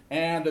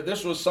 and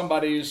this was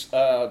somebody's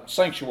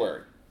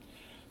sanctuary.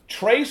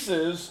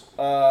 Traces...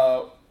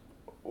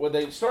 when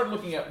they started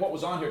looking at what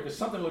was on here, because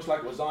something looks like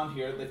it was on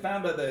here, they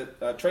found that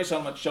the trace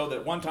elements showed that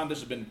at one time this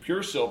had been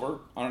pure silver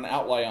on an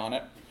outlay on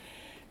it,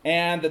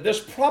 and that this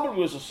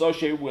probably was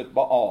associated with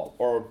Baal,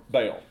 or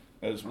Baal,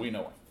 as we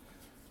know it.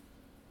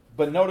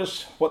 But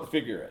notice what the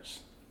figure is.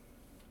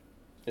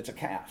 It's a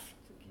calf.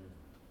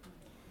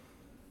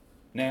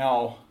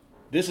 Now,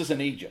 this is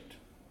in Egypt.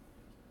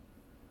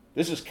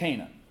 This is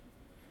Canaan.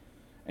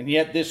 And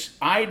yet this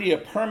idea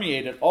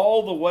permeated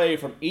all the way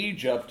from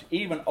Egypt,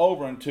 even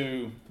over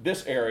into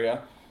this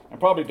area, and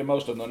probably to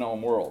most of the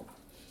known world.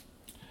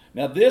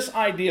 Now this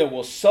idea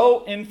will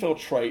so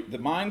infiltrate the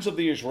minds of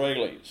the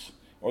Israelis,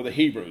 or the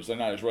Hebrews, they're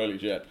not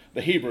Israelis yet,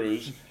 the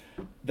Hebrews,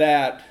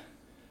 that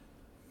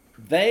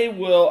they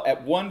will,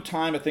 at one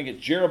time, I think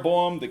it's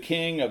Jeroboam, the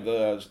king of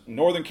the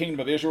northern kingdom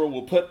of Israel,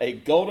 will put a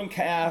golden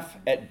calf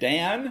at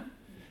Dan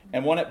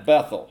and one at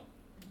Bethel.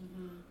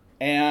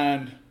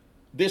 And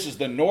this is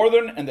the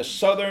northern and the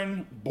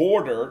southern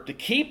border to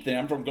keep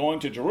them from going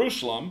to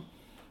Jerusalem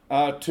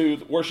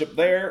to worship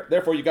there.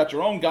 Therefore, you got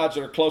your own gods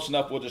that are close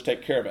enough, we'll just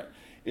take care of it.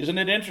 Isn't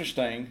it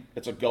interesting?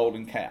 It's a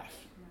golden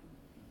calf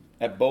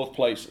at both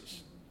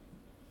places.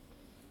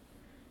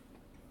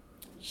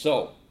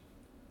 So,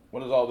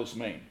 what does all this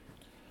mean?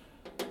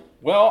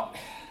 Well,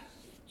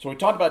 so we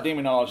talked about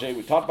demonology,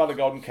 we talked about the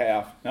golden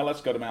calf. Now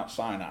let's go to Mount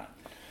Sinai.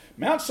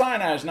 Mount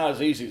Sinai is not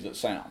as easy as it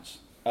sounds.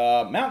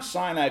 Mount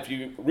Sinai, if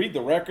you read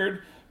the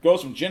record,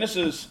 goes from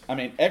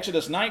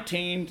Exodus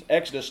 19, to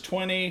Exodus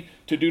 20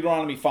 to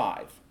Deuteronomy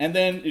 5. And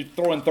then you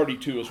throw in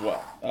 32 as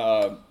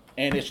well.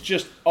 And it's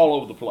just all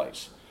over the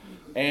place.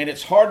 And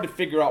it's hard to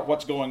figure out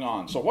what's going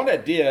on. So what I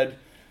did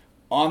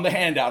on the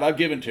handout I've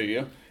given to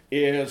you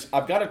is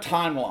I've got a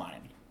timeline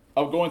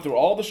of going through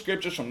all the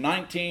scriptures from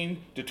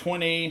 19 to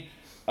 20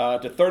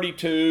 to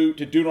 32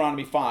 to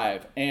Deuteronomy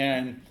 5.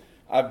 And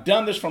I've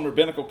done this from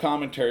rabbinical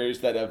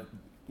commentaries that have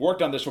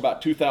worked on this for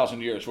about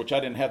 2,000 years, which I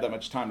didn't have that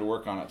much time to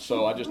work on it.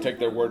 So I just take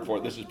their word for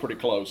it. This is pretty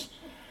close.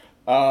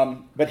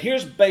 But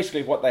here's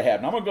basically what they have.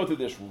 And I'm going to go through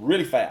this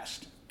really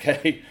fast.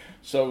 Okay?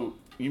 So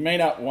you may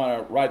not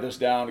want to write this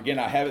down. Again,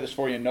 I have this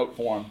for you in note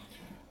form.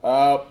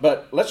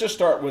 But let's just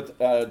start with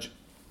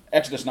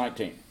Exodus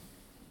 19.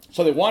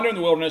 So they wander in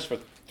the wilderness for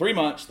 3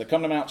 months. They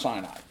come to Mount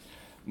Sinai.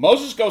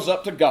 Moses goes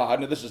up to God.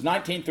 Now this is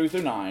 19 through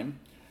 9.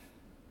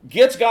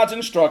 Gets God's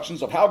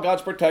instructions of how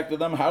God's protected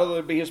them, how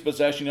they'll be his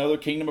possession, the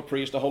kingdom of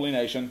priests, a holy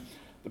nation.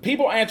 The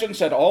people answered and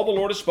said, all the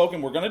Lord has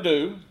spoken, we're going to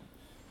do.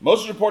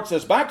 Moses reports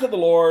this back to the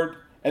Lord,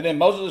 and then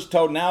Moses is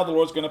told now the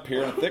Lord's going to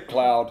appear in a thick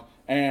cloud,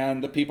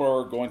 and the people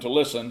are going to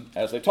listen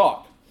as they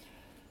talk.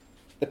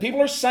 The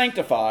people are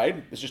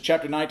sanctified. This is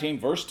chapter 19,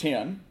 verse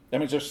 10. That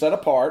means they're set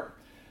apart.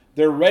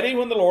 They're ready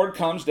when the Lord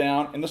comes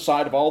down in the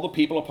sight of all the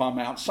people upon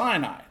Mount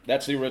Sinai.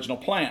 That's the original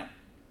plan.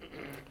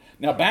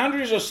 Now,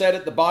 boundaries are set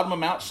at the bottom of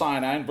Mount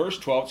Sinai. In verse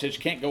 12, it says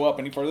you can't go up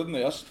any further than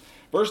this.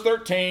 Verse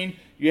 13,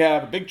 you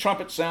have a big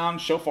trumpet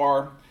sound,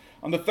 shofar.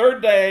 On the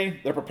third day,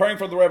 they're preparing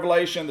for the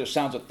revelation. There's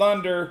sounds of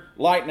thunder,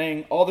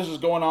 lightning. All this is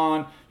going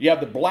on. You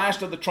have the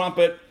blast of the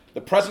trumpet.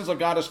 The presence of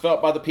God is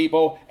felt by the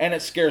people, and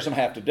it scares them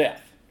half to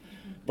death.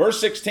 Verse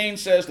 16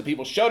 says the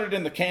people shuddered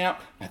in the camp.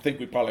 I think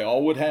we probably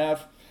all would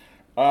have.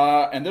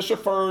 And this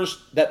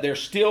refers that they're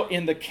still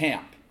in the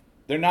camp.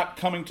 They're not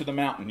coming to the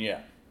mountain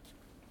yet.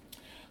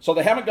 So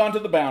they haven't gone to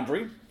the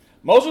boundary.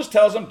 Moses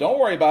tells them, don't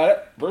worry about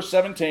it. Verse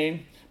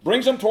 17,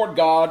 brings them toward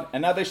God,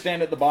 and now they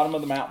stand at the bottom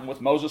of the mountain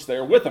with Moses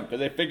there with them, because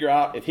they figure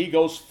out if he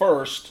goes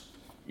first,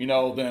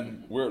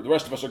 then the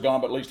rest of us are gone,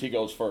 but at least he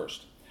goes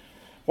first.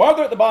 While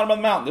they're at the bottom of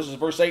the mountain, this is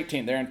verse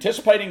 18, they're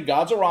anticipating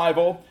God's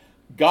arrival.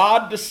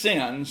 God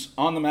descends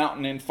on the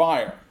mountain in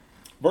fire.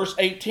 Verse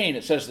 18,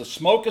 it says the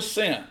smoke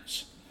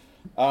ascends.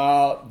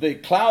 The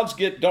clouds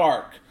get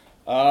dark.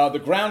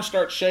 The ground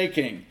starts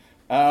shaking.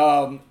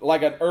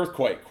 Like an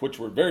earthquake, which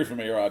we're very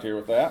familiar out here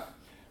with that.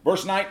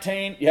 Verse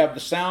 19, you have the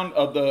sound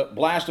of the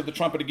blast of the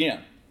trumpet again.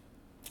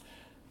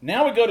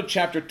 Now we go to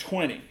chapter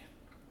 20.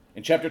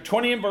 In chapter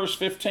 20 and verse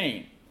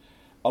 15,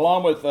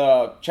 along with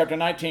chapter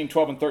 19,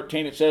 12, and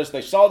 13, it says,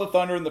 they saw the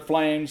thunder and the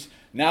flames.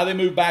 Now they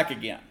move back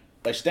again.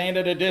 They stand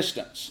at a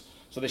distance.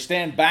 So they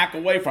stand back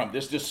away from it.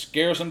 This just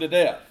scares them to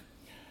death.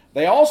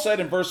 They all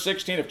said in verse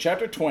 16 of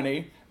chapter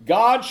 20,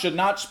 God should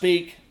not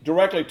speak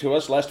directly to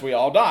us lest we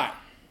all die.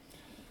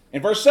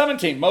 In verse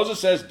 17,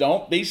 Moses says,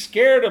 don't be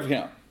scared of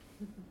him.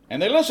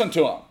 And they listened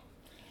to him.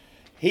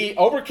 He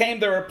overcame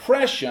their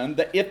oppression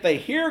that if they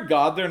hear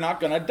God, they're not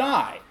going to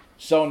die.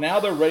 So now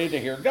they're ready to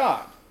hear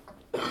God.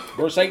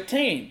 Verse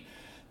 18,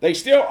 they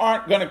still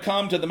aren't going to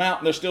come to the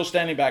mountain. They're still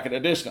standing back at a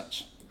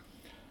distance.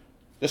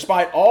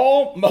 Despite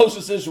all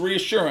Moses'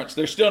 reassurance,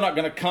 they're still not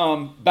going to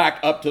come back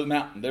up to the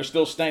mountain. They're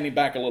still standing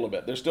back a little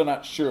bit. They're still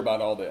not sure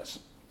about all this.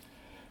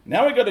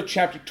 Now we go to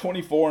chapter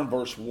 24 and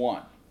verse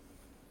 1.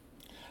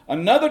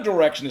 Another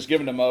direction is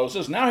given to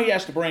Moses. Now he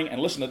has to bring, and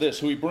listen to this,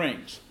 who he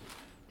brings.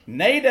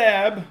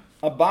 Nadab,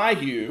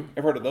 Abihu,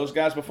 ever heard of those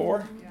guys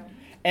before? Yeah.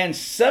 And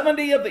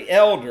 70 of the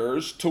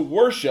elders to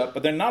worship,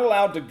 but they're not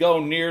allowed to go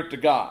near to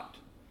God.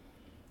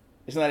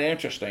 Isn't that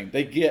interesting?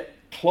 They get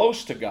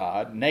close to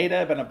God,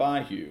 Nadab and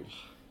Abihu,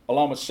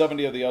 along with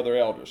 70 of the other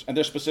elders, and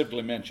they're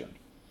specifically mentioned.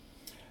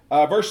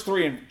 Verse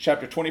 3 in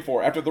chapter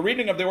 24, after the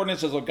reading of the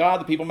ordinances of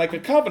God, the people make a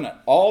covenant.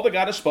 All that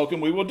God has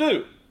spoken we will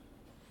do.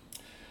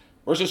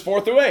 Verses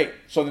 4 through 8.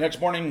 So the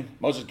next morning,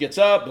 Moses gets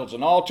up, builds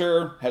an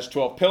altar, has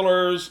 12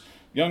 pillars.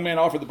 Young men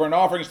offer the burnt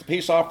offerings, the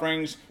peace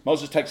offerings.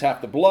 Moses takes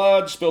half the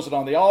blood, spills it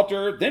on the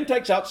altar, then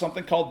takes out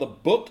something called the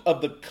Book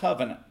of the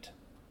Covenant.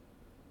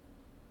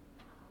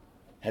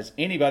 Has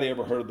anybody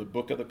ever heard of the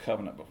Book of the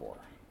Covenant before?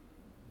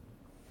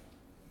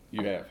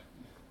 You have.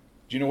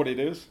 Do you know what it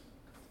is?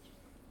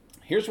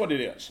 Here's what it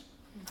is.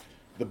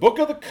 The Book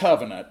of the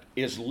Covenant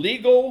is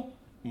legal,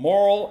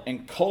 moral,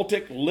 and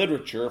cultic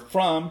literature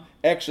from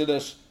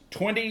Exodus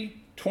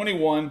 20,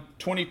 21,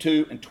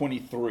 22, and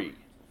 23.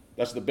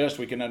 That's the best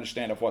we can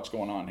understand of what's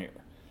going on here.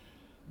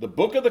 The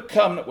book of the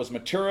covenant was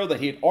material that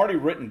he had already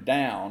written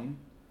down,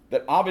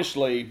 that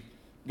obviously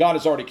God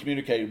has already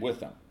communicated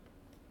with him.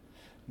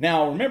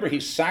 Now remember,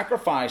 he's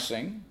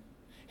sacrificing.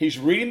 He's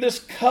reading this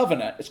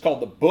covenant. It's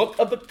called the book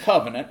of the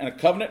covenant, and a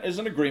covenant is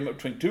an agreement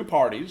between two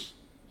parties.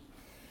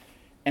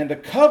 And the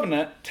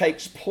covenant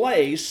takes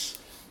place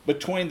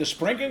between the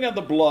sprinkling of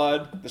the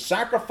blood, the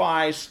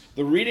sacrifice,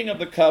 the reading of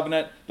the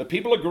covenant, the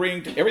people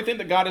agreeing to everything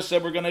that God has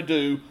said we're going to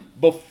do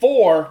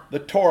before the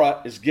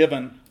Torah is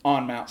given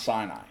on Mount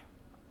Sinai.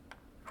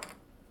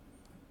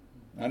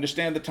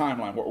 Understand the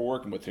timeline, what we're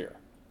working with here.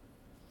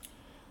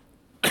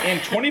 In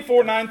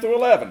 24, 9 through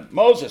 11,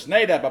 Moses,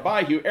 Nadab,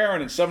 Abihu,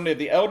 Aaron, and 70 of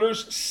the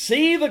elders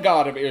see the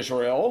God of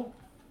Israel,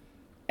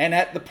 and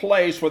at the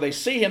place where they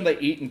see him, they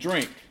eat and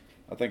drink.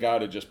 I think I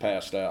had just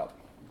passed out.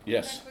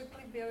 Yes? Can I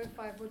quickly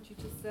verify what you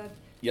just said?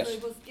 Yes. So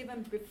it was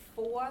given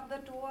before the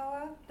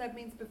Torah? That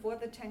means before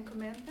the Ten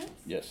Commandments?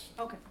 Yes.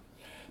 Okay.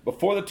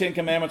 Before the Ten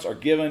Commandments are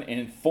given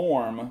in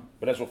form,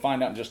 but as we'll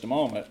find out in just a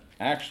moment,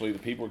 actually the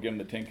people were given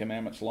the Ten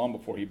Commandments long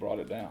before he brought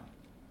it down.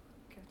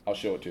 Okay. I'll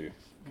show it to you.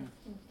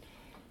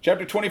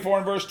 Chapter 24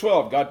 and verse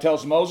 12, God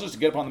tells Moses to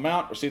get up on the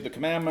mount, receive the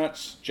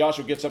commandments.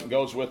 Joshua gets up and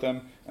goes with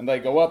him, and they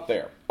go up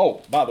there.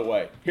 Oh, by the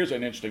way, here's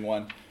an interesting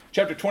one.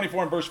 Chapter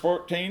 24 and verse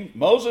 14,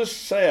 Moses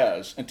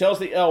says and tells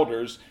the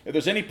elders, if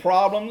there's any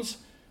problems,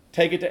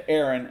 take it to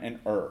Aaron and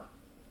Ur.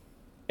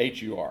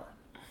 H-U-R.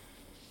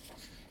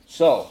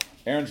 So,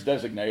 Aaron's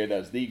designated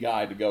as the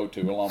guy to go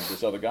to along with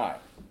this other guy.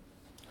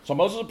 So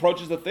Moses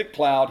approaches the thick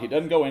cloud. He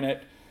doesn't go in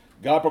it.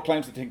 God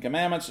proclaims the Ten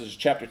Commandments. This is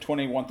chapter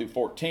 21 through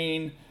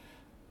 14.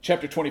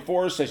 Chapter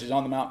 24 says he's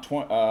on the mount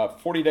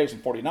 40 days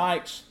and 40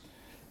 nights.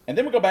 And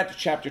then we go back to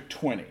chapter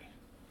 20.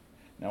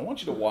 Now I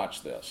want you to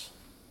watch this.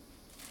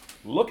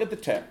 Look at the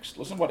text.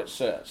 Listen to what it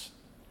says.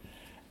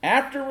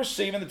 After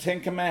receiving the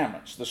Ten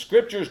Commandments, the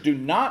scriptures do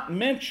not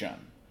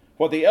mention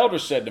what the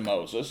elders said to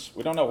Moses.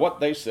 We don't know what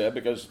they said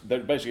because they're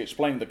basically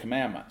explaining the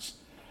commandments.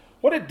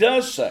 What it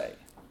does say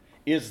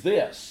is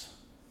this: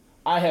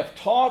 I have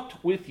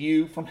talked with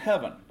you from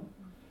heaven.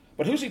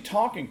 But who's he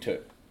talking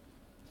to?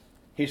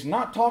 He's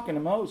not talking to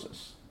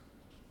Moses.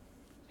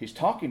 He's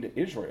talking to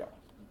Israel.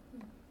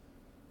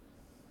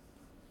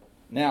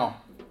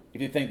 Now,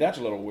 if you think that's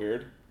a little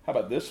weird, how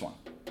about this one?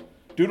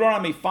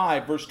 Deuteronomy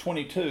 5, verse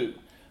 22.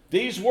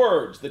 These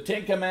words, the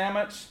Ten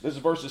Commandments, this is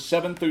verses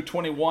 7 through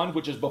 21,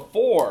 which is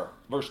before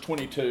verse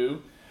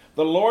 22.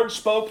 The Lord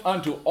spoke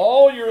unto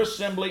all your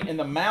assembly in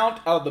the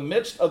mount out of the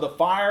midst of the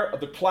fire, of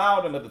the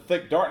cloud, and of the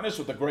thick darkness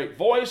with a great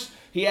voice.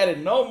 He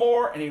added no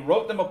more, and he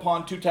wrote them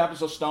upon 2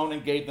 tablets of stone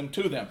and gave them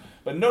to them.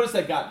 But notice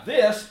they got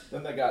this,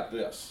 then they got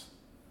this.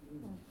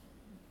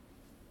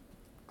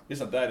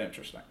 Isn't that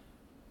interesting?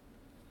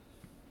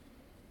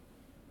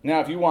 Now,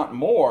 if you want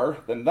more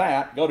than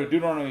that, go to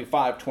Deuteronomy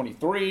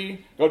 5:23,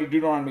 go to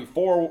Deuteronomy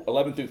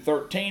 4:11 through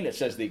 13. It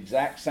says the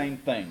exact same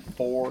thing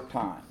 4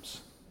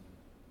 times.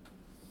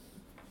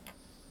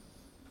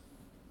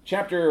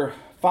 Chapter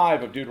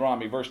 5 of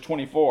Deuteronomy, verse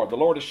 24. The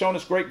Lord has shown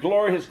us great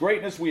glory, his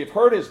greatness. We have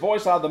heard his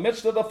voice out of the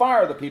midst of the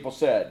fire, the people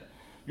said.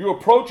 You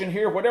approach and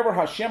hear whatever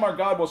Hashem our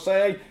God will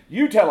say.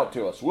 You tell it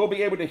to us. We'll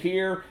be able to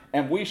hear,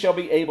 and we shall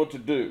be able to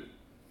do.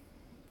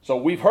 So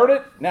we've heard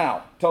it.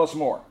 Now, tell us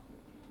more.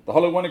 The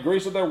Holy One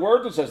agrees with their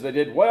words and says they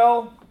did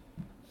well.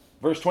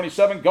 Verse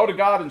 27, go to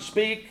God and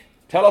speak.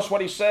 Tell us what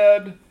he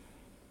said.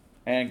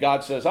 And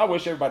God says, I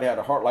wish everybody had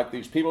a heart like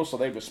these people so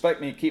they'd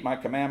respect me and keep my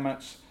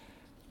commandments.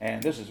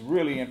 And this is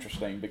really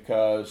interesting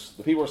because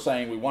the people are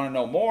saying, we want to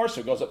know more, so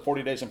it goes up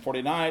 40 days and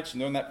 40 nights, and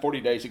during that 40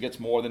 days it gets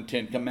more than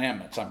 10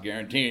 commandments, I'm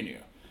guaranteeing you.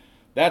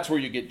 That's where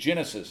you get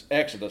Genesis,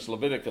 Exodus,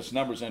 Leviticus,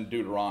 Numbers, and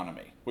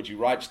Deuteronomy, which he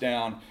writes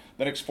down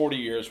the next 40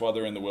 years while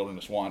they're in the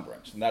wilderness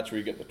wanderings. And that's where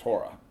you get the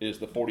Torah, is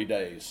the 40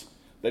 days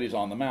that he's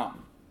on the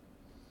mountain.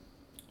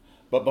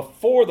 But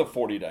before the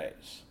 40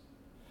 days,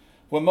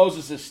 when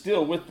Moses is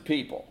still with the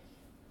people,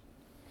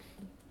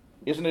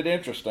 isn't it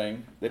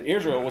interesting that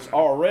Israel was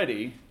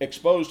already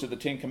exposed to the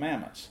Ten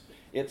Commandments?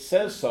 It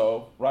says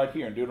so right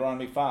here in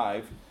Deuteronomy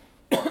 5.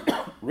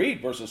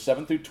 Read verses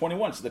 7 through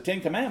 21. So the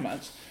Ten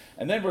Commandments.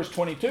 And then verse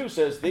 22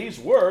 says, these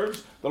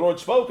words the Lord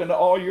spoke unto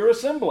all your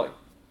assembly.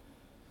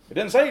 It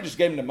doesn't say he just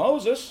gave them to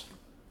Moses.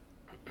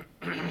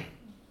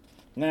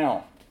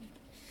 Now,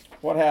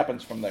 what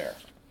happens from there?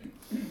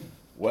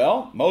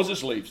 Well,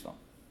 Moses leaves them.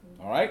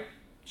 All right?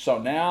 So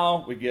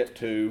now we get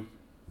to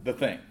the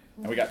thing.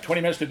 And we got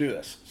 20 minutes to do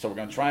this. So we're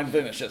going to try and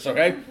finish this,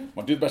 okay? I'm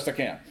going to do the best I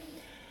can.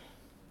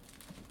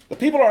 The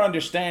people are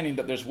understanding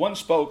that there's one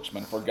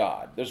spokesman for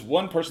God. There's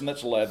one person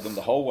that's led them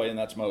the whole way, and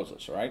that's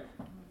Moses, right?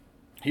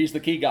 He's the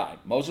key guy.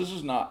 Moses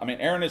is not.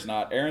 Aaron is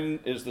not. Aaron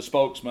is the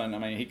spokesman.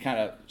 He kind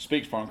of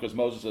speaks for him because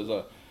Moses is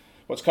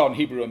what's called in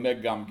Hebrew a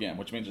megam gim,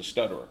 which means a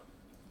stutterer.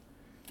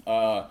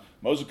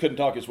 Moses couldn't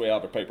talk his way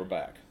out of a paper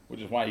bag, which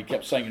is why he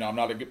kept saying, I'm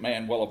not a good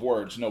man, well of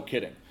words, no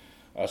kidding.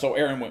 So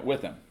Aaron went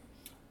with him.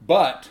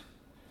 But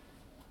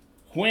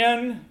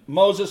when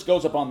Moses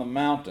goes up on the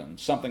mountain,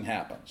 something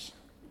happens.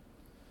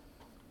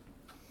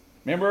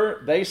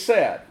 Remember, they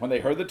said, when they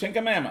heard the Ten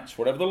Commandments,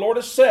 whatever the Lord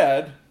has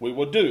said, we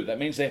will do. That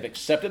means they have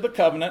accepted the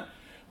covenant.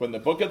 When the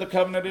book of the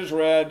covenant is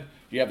read,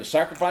 you have the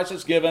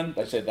sacrifices given.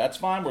 They say, that's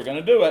fine, we're going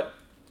to do it.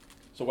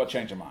 So what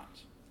changed their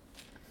minds?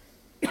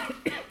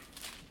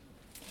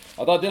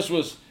 I thought this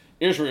was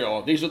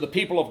Israel. These are the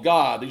people of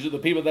God. These are the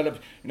people that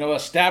have,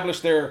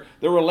 established their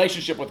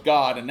relationship with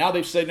God. And now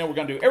they've said, no, we're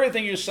going to do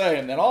everything you say.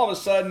 And then all of a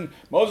sudden,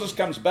 Moses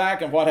comes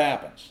back, and what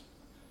happens?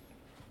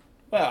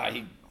 Well,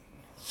 he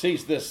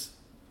sees this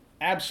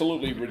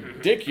absolutely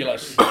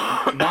ridiculous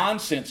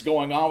nonsense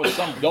going on with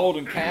some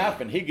golden calf,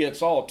 and he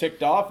gets all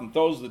ticked off and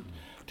throws the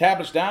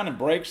tablets down and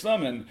breaks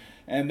them,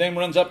 and then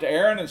runs up to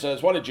Aaron and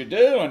says, what did you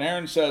do? And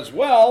Aaron says,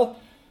 well,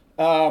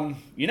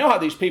 you know how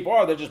these people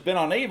are. They've just been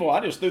on evil.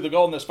 I just threw the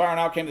gold in this fire, and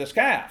out came this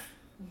calf.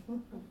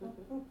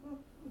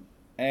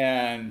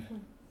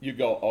 And you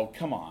go, oh,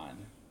 come on.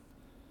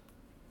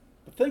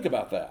 But think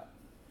about that.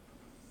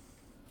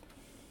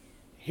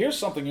 Here's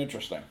something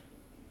interesting.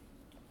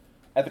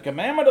 At the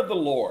commandment of the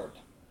Lord,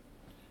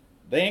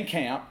 they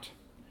encamped.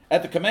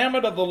 At the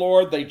commandment of the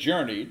Lord, they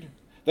journeyed.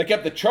 They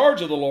kept the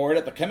charge of the Lord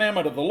at the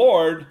commandment of the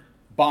Lord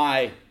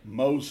by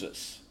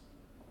Moses.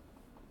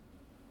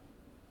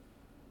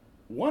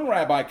 One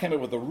rabbi came up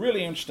with a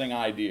really interesting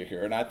idea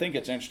here, and I think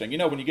it's interesting.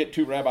 When you get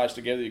two rabbis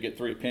together, you get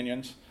three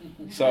opinions.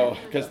 So,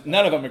 because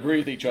none of them agree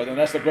with each other, and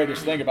that's the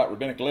greatest thing about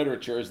rabbinic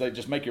literature is they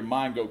just make your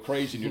mind go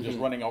crazy, and you're just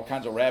running all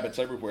kinds of rabbits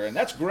everywhere, and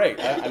that's great.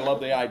 I love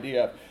the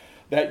idea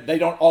that they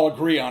don't all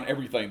agree on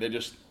everything. They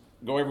just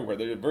go everywhere.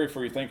 They're very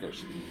free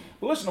thinkers.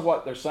 But listen to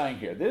what they're saying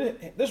here.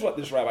 This is what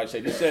this rabbi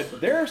said. He said,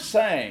 they're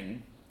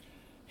saying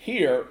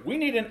here, we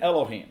need an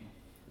Elohim.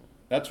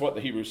 That's what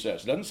the Hebrew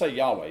says. It doesn't say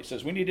Yahweh. It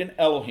says we need an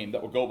Elohim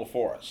that will go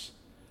before us.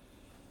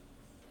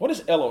 What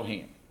is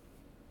Elohim?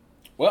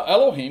 Well,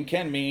 Elohim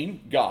can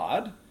mean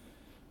God,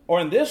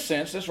 or in this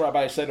sense, this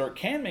rabbi said, or it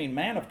can mean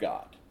man of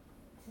God.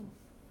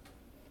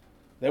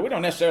 That we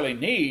don't necessarily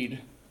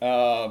need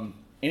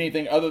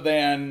anything other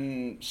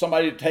than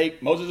somebody to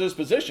take Moses'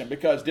 position,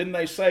 because didn't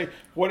they say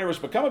whatever's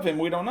become of him,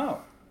 we don't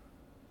know.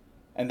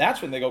 And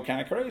that's when they go kind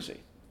of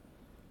crazy,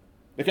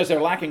 because they're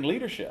lacking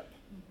leadership.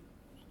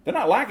 They're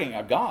not lacking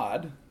a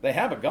God. They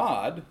have a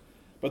God,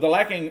 but they're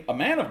lacking a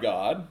man of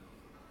God.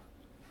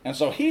 And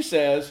so he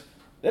says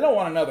they don't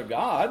want another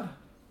God.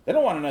 They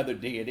don't want another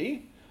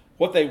deity.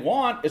 What they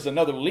want is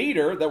another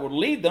leader that would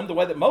lead them the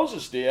way that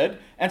Moses did.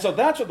 And so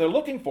that's what they're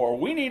looking for.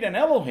 We need an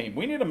Elohim.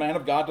 We need a man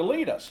of God to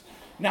lead us.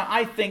 Now,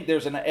 I think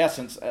there's an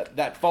essence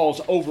that falls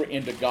over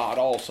into God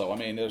also. I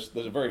mean, there's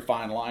a very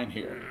fine line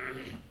here.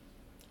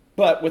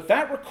 But with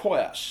that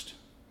request,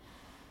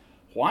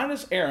 why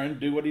does Aaron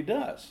do what he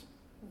does?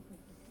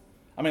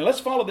 I mean, let's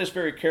follow this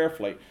very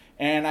carefully.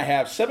 And I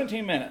have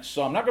 17 minutes,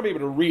 so I'm not going to be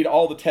able to read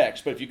all the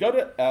text. But if you go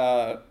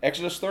to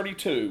Exodus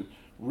 32,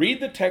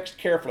 read the text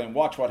carefully and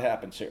watch what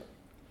happens here.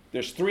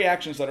 There's three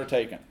actions that are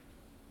taken.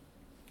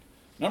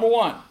 Number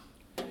one,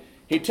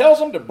 he tells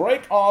them to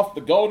break off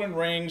the golden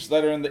rings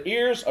that are in the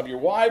ears of your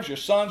wives, your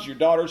sons, your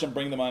daughters, and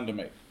bring them unto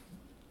me.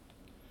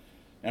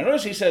 Now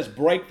notice he says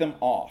break them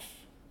off.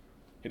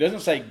 He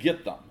doesn't say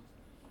get them.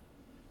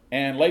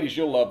 And ladies,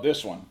 you'll love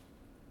this one.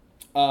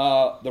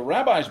 The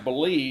rabbis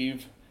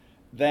believe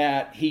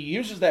that he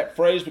uses that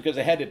phrase because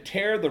they had to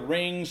tear the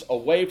rings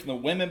away from the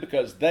women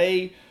because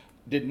they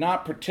did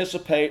not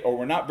participate or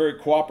were not very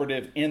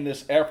cooperative in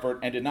this effort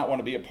and did not want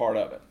to be a part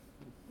of it.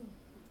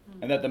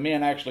 And that the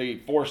men actually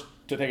forced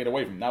to take it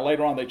away from them. Now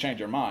later on they change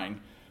their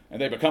mind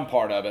and they become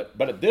part of it,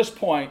 but at this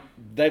point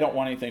they don't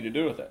want anything to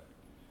do with it.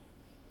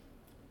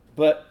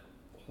 But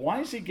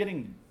why is he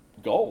getting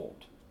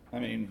gold? I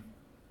mean,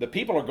 the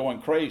people are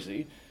going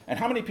crazy. And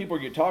how many people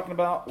are you talking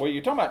about? Well,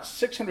 you're talking about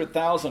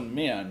 600,000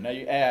 men. Now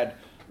you add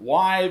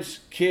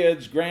wives,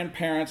 kids,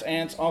 grandparents,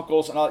 aunts,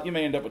 uncles, and all, you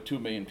may end up with 2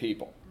 million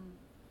people.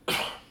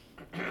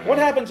 What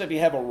happens if you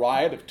have a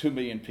riot of 2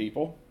 million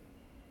people?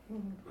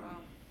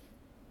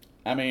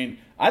 I mean,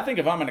 I think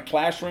if I'm in a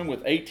classroom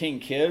with 18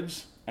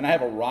 kids and I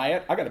have a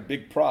riot, I got a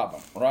big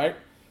problem, right?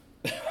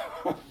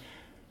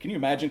 Can you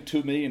imagine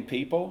 2 million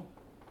people?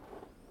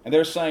 And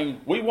they're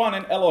saying, we want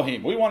an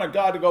Elohim. We want a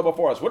God to go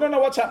before us. We don't know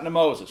what's happened to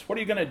Moses. What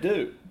are you going to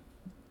do?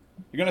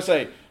 You're going to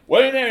say,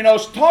 well,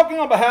 talking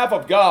on behalf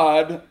of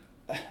God,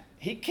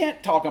 he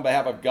can't talk on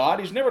behalf of God.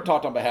 He's never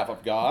talked on behalf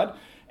of God.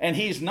 And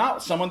he's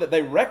not someone that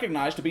they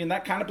recognize to be in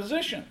that kind of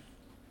position.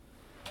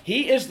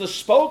 He is the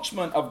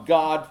spokesman of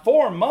God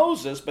for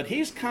Moses, but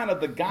he's kind of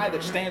the guy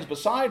that stands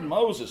beside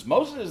Moses.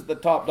 Moses is the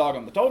top dog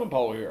on the totem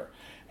pole here.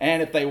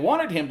 And if they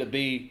wanted him to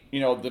be,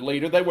 the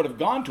leader, they would have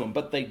gone to him,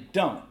 but they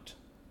don't.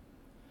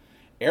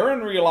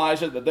 Aaron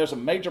realizes that there's a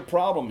major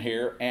problem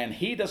here, and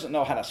he doesn't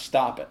know how to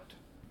stop it.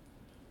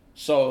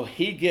 So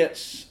he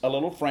gets a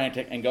little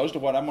frantic and goes to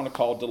what I'm going to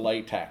call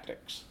delay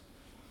tactics.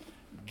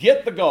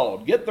 Get the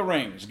gold, get the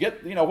rings,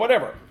 get,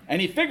 whatever.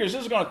 And he figures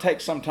this is going to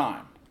take some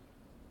time.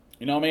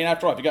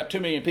 After all, if you got 2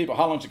 million people,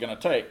 how long is it going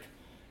to take?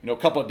 A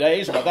couple of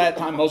days, and by that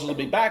time Moses will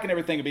be back and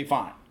everything will be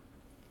fine.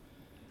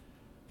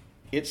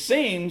 It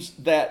seems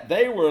that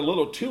they were a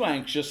little too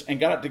anxious and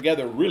got it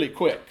together really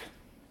quick.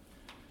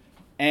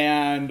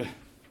 And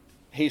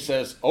he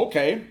says,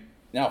 okay,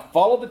 now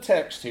follow the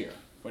text here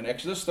in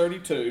Exodus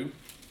 32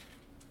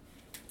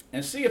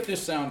 and see if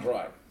this sounds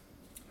right.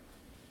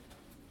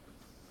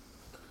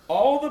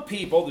 All the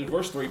people,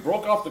 verse 3,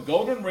 broke off the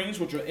golden rings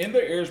which were in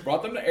their ears,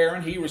 brought them to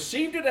Aaron. He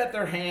received it at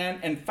their hand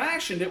and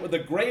fashioned it with a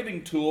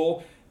graving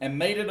tool and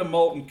made it a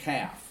molten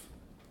calf.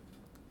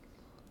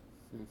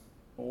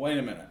 Well, wait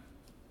a minute.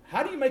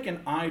 How do you make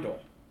an idol?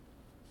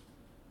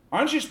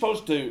 Aren't you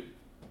supposed to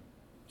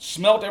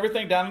smelt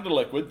everything down into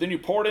liquid, then you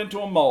pour it into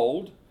a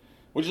mold,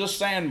 which is a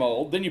sand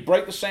mold, then you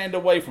break the sand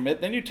away from it,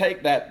 then you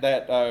take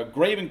that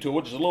graving tool,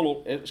 which is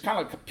it's kind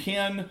of like a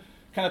pin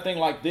kind of thing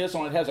like this,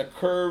 only it has a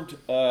curved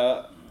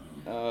kind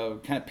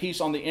of piece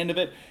on the end of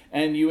it,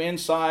 and you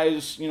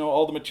incise,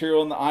 all the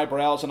material and the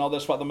eyebrows and all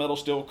this while the metal's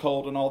still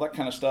cold and all that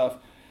kind of stuff.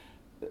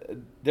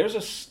 There's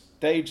a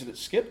stage that's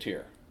skipped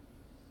here.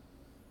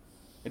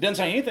 It doesn't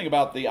say anything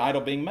about the idol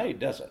being made,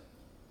 does it?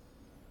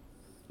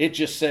 It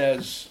just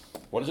says,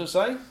 what does it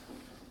say?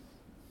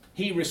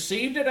 He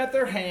received it at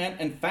their hand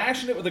and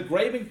fashioned it with a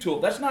graving tool.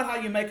 That's not how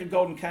you make a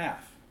golden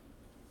calf.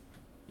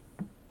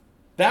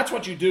 That's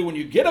what you do when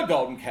you get a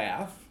golden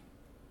calf.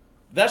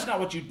 That's not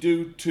what you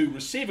do to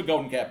receive a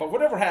golden calf. But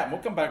whatever happened,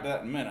 we'll come back to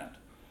that in a minute.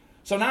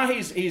 So now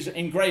he's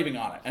engraving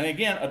on it. And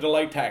again, a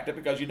delay tactic,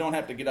 because you don't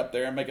have to get up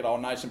there and make it all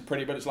nice and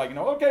pretty, but it's like,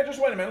 okay,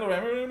 just wait a minute,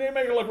 we need to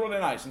make it look really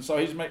nice. And so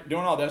he's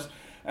doing all this.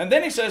 And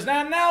then he says,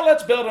 now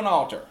let's build an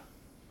altar.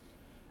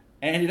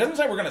 And he doesn't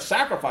say we're going to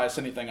sacrifice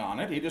anything on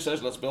it. He just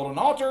says, let's build an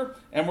altar,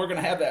 and we're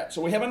going to have that.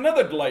 So we have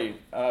another delay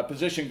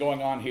position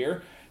going on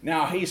here.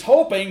 Now, he's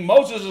hoping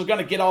Moses is going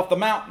to get off the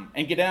mountain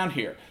and get down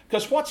here.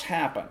 Because what's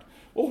happened?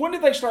 Well, when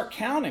did they start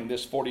counting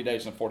this 40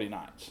 days and 40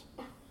 nights?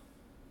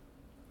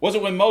 Was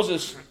it when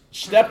Moses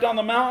stepped on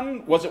the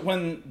mountain? Was it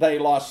when they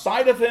lost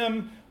sight of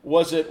him?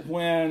 Was it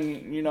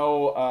when,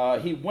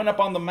 he went up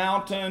on the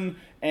mountain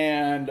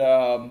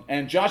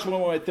and Joshua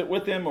went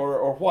with him,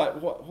 or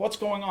what? What's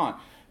going on?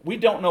 We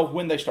don't know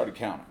when they started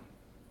counting.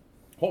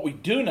 What we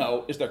do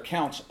know is their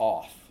count's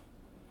off.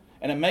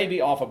 And it may be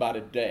off about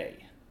a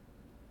day.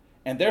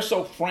 And they're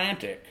so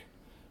frantic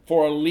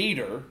for a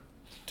leader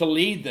to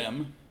lead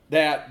them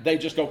that they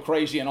just go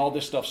crazy and all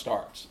this stuff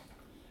starts.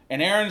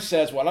 And Aaron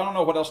says, well, I don't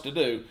know what else to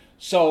do.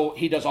 So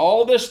he does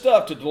all this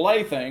stuff to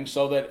delay things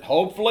so that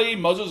hopefully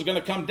Moses is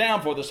going to come down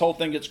before this whole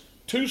thing gets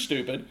too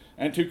stupid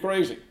and too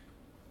crazy.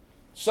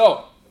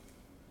 So,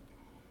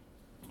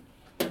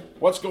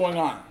 what's going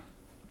on?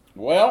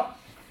 Well,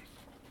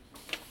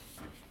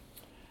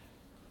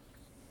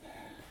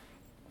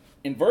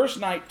 in verse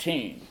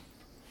 19,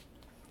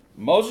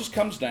 Moses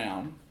comes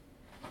down,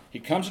 he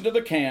comes into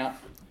the camp,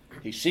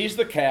 he sees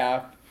the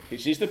calf, he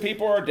sees the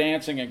people are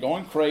dancing and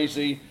going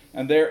crazy,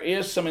 and there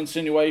is some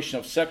insinuation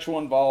of sexual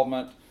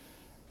involvement.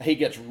 He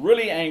gets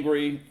really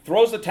angry,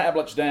 throws the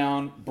tablets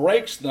down,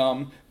 breaks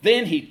them,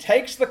 then he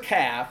takes the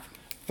calf,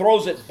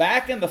 throws it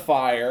back in the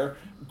fire,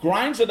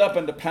 grinds it up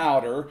into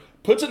powder,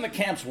 puts it in the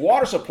camp's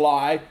water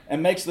supply,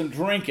 and makes them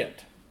drink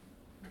it.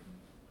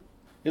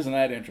 Isn't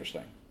that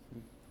interesting?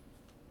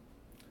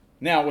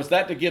 Now, was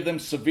that to give them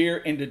severe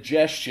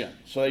indigestion,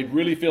 so they'd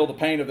really feel the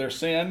pain of their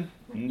sin?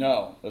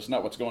 No, that's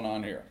not what's going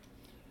on here.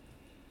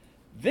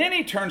 Then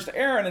he turns to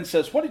Aaron and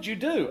says, what did you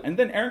do? And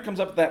then Aaron comes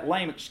up with that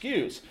lame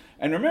excuse.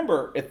 And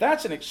remember, if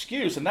that's an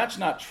excuse and that's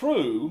not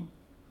true,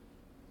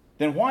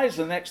 then why is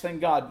the next thing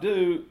God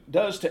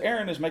does to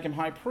Aaron is make him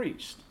high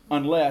priest?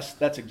 Unless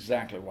that's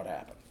exactly what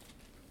happened.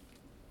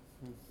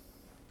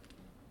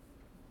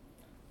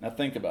 Now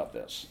think about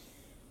this.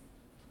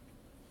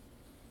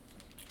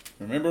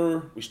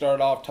 Remember, we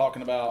started off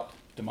talking about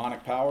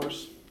demonic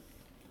powers?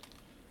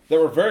 They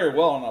were very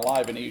well and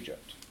alive in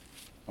Egypt.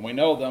 And we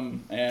know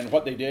them and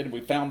what they did. We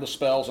found the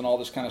spells and all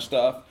this kind of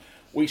stuff.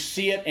 We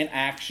see it in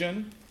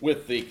action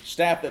with the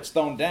staff that's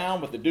thrown down,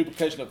 with the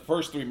duplication of the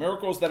first 3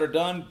 miracles that are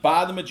done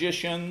by the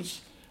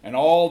magicians and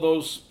all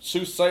those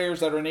soothsayers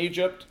that are in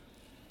Egypt.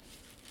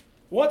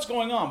 What's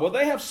going on? Well,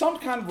 they have some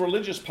kind of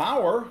religious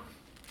power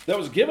that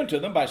was given to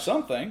them by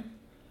something.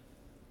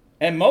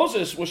 And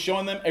Moses was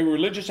showing them a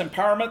religious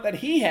empowerment that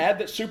he had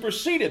that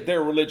superseded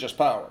their religious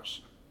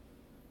powers.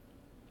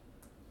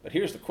 But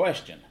here's the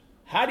question.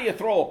 How do you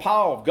throw a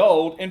pile of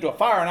gold into a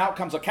fire and out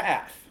comes a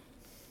calf?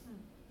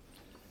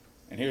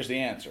 And here's the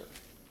answer.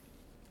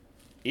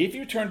 If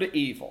you turn to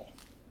evil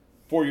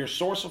for your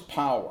source of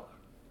power,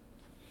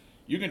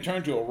 you can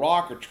turn to a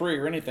rock or tree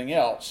or anything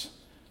else.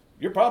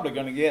 You're probably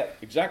going to get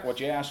exactly what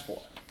you asked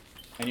for.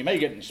 And you may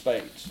get it in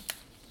spades.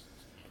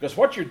 Because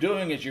what you're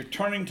doing is you're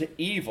turning to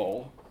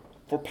evil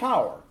for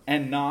power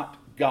and not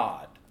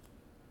God.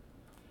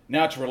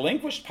 Now it's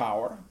relinquished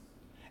power,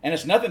 and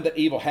it's nothing that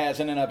evil has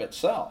in and of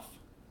itself.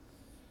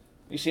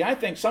 You see, I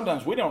think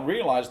sometimes we don't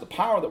realize the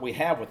power that we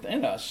have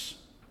within us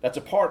that's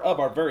a part of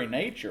our very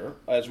nature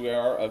as we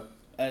are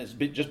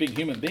just being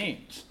human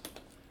beings.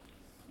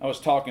 I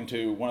was talking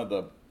to one of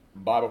the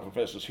Bible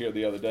professors here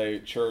the other day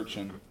at church,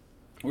 and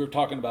we were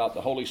talking about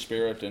the Holy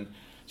Spirit, and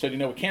said,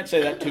 we can't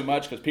say that too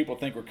much because people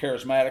think we're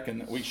charismatic,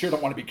 and we sure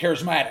don't want to be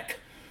charismatic.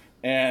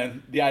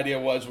 And the idea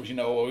was we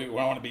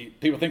want to be,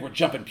 people think we're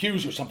jumping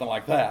pews or something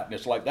like that. And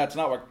it's like, that's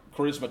not what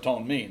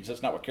charismaton means.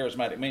 That's not what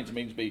charismatic means. It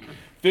means to be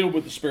filled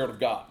with the Spirit of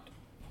God.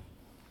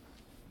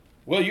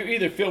 Well, you're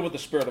either filled with the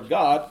Spirit of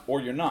God or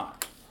you're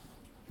not.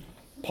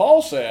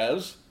 Paul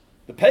says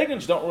the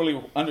pagans don't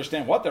really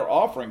understand what they're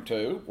offering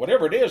to.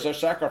 Whatever it is, they're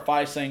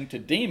sacrificing to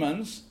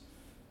demons,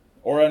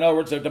 or in other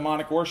words, they're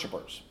demonic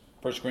worshipers.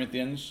 1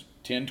 Corinthians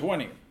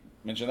 10:20.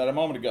 Mentioned that a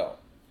moment ago.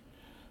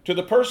 To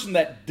the person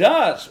that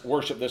does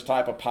worship this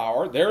type of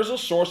power, there's a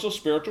source of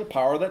spiritual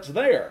power that's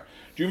there.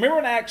 Do you remember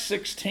in Acts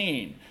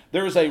 16,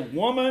 there is a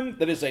woman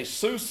that is a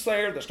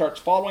soothsayer that starts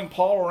following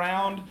Paul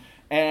around,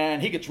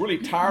 and he gets really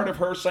tired of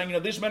her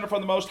saying, these men are from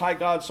the Most High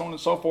God, so on and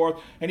so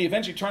forth, and he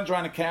eventually turns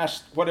around and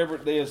casts whatever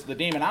it is, the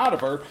demon out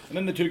of her, and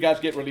then the two guys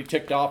get really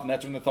ticked off, and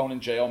that's when they're thrown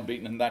in jail and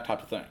beaten and that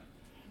type of thing.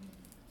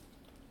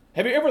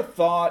 Have you ever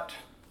thought,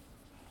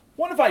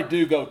 what if I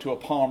do go to a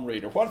palm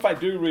reader? What if I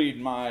do read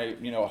my,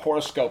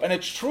 horoscope? And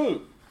it's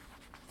true.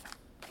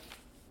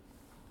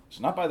 It's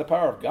not by the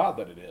power of God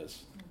that it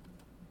is.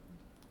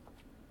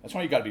 That's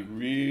why you got to be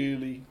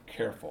really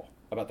careful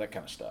about that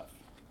kind of stuff.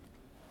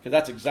 Because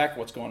that's exactly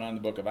what's going on in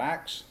the book of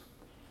Acts.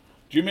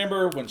 Do you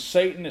remember when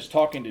Satan is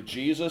talking to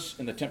Jesus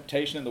in the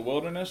temptation in the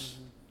wilderness?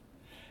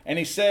 And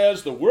he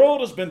says, the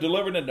world has been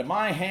delivered into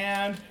my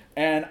hand,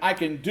 and I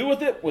can do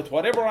with it with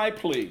whatever I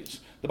please.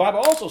 The Bible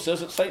also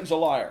says that Satan's a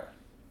liar.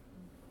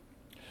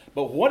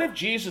 But what if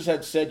Jesus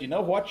had said, you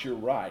know what, you're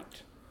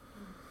right,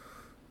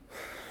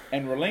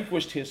 and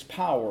relinquished his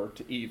power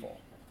to evil?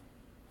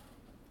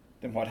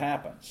 Then what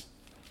happens?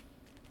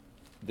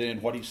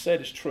 Then what he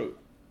said is true.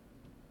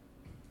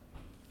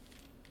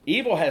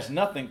 Evil has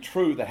nothing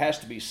true that has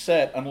to be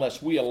said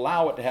unless we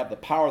allow it to have the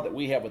power that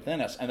we have within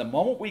us. And the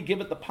moment we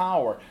give it the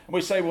power, and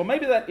we say, well,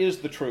 maybe that is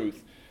the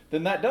truth,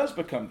 then that does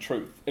become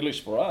truth, at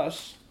least for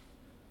us.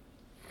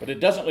 But it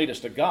doesn't lead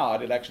us to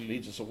God. It actually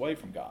leads us away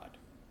from God.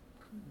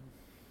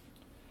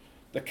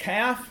 The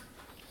calf,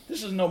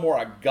 this is no more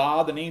a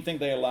god than anything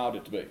they allowed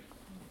it to be.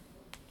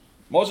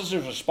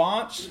 Moses'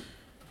 response,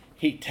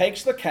 he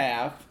takes the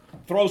calf,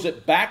 throws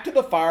it back to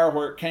the fire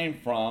where it came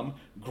from,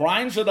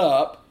 grinds it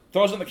up,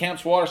 throws it in the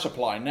camp's water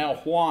supply.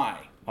 Now why?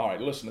 All right,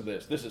 listen to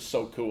this. This is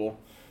so cool.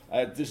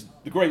 This is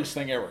the greatest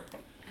thing ever.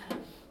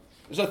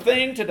 There's a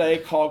thing today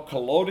called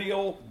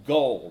colloidal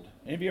gold.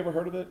 Any of you ever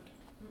heard of it?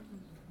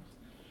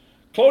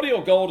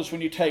 Colloidal gold is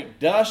when you take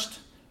dust,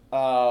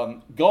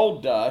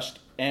 gold dust,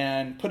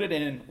 and put it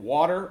in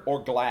water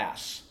or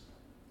glass.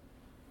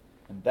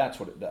 And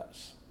that's what it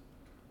does.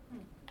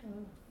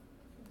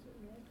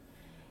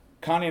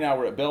 Connie and I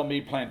were at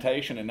Bellmead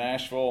Plantation in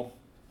Nashville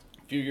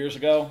a few years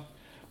ago.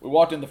 We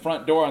walked in the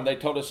front door and they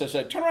told us, they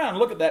said, turn around and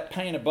look at that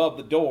paint above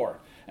the door.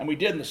 And we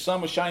did, and the sun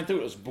was shining through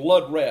it. It was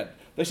blood red.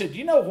 They said, do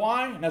you know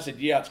why? And I said,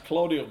 yeah, it's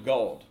colloidal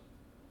gold.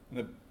 And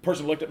the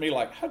person looked at me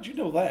like, how'd you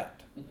know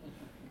that?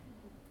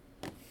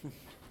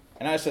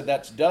 And I said,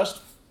 that's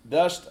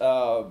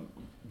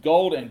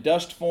gold in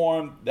dust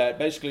form that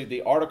basically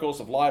the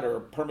articles of light are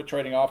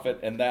penetrating off it,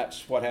 and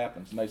that's what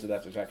happens. And they said,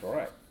 that's exactly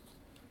right.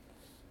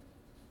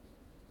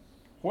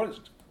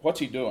 What's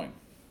he doing?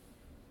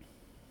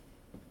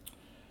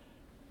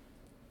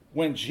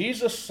 When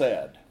Jesus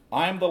said,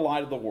 I am the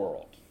light of the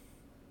world,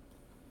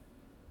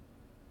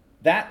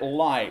 that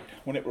light,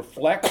 when it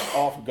reflects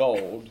off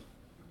gold,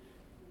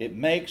 it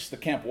makes the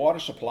camp water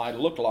supply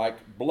look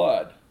like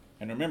blood.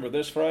 And remember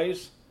this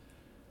phrase?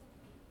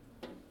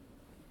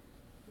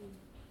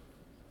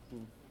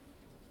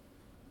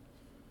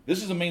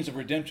 This is a means of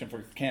redemption for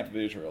the camp of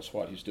Israel, is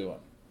what he's doing.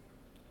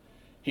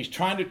 He's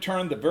trying to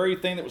turn the very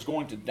thing that was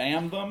going to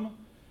damn them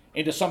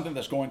into something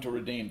that's going to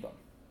redeem them.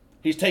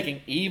 He's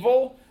taking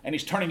evil and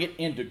he's turning it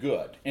into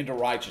good, into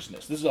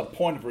righteousness. This is a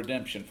point of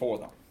redemption for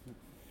them.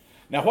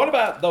 Now, what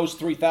about those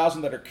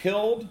 3,000 that are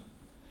killed?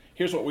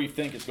 Here's what we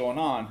think is going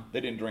on. They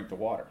didn't drink the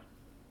water.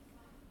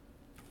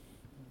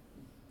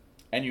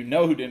 And you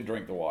know who didn't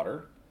drink the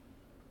water.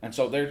 And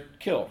so they're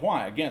killed.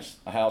 Why? Against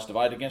a house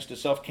divided against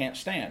itself can't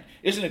stand.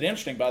 Isn't it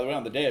interesting, by the way,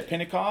 on the day of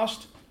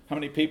Pentecost, how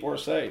many people are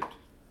saved?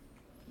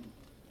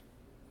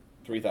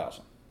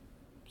 3,000.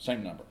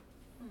 Same number.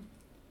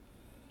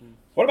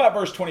 What about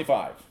verse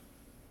 25?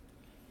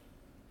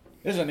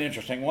 This is an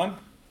interesting one.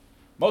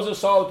 Moses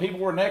saw the people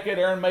were naked.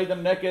 Aaron made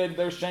them naked.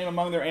 There's shame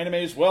among their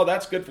enemies. Well,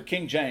 that's good for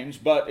King James,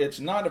 but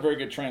it's not a very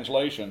good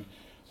translation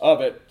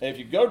of it. If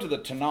you go to the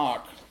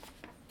Tanakh,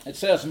 it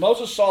says,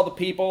 Moses saw the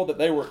people that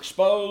they were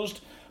exposed.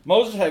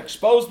 Moses had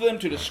exposed them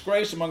to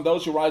disgrace among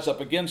those who rise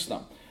up against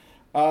them.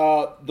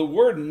 The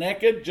word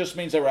naked just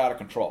means they were out of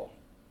control.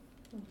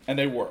 And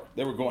they were.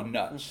 They were going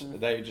nuts.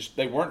 Mm-hmm.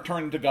 They weren't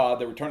turning to God.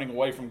 They were turning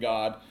away from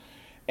God.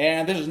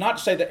 And this is not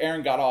to say that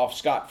Aaron got off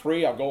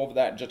scot-free. I'll go over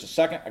that in just a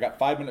second. I got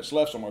 5 minutes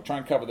left, so I'm going to try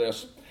and cover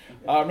this.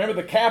 Remember,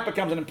 the calf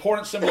becomes an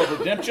important symbol of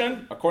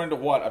redemption, according to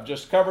what I've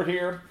just covered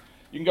here.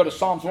 You can go to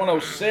Psalms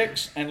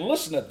 106 and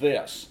listen to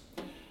this.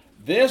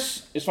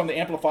 This is from the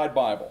Amplified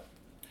Bible.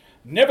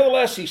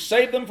 Nevertheless, he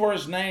saved them for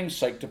his name's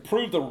sake, to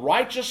prove the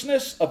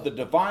righteousness of the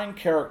divine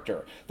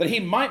character, that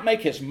he might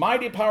make his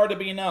mighty power to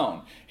be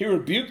known. He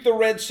rebuked the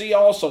Red Sea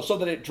also, so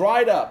that it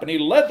dried up, and he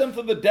led them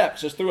through the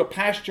depths as through a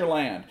pasture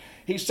land.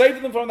 He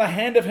saved them from the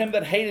hand of him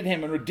that hated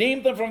him, and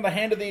redeemed them from the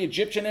hand of the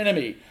Egyptian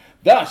enemy.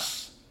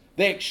 Thus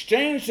they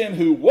exchanged him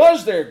who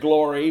was their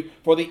glory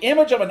for the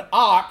image of an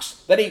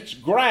ox that eats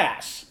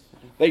grass.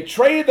 They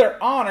traded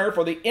their honor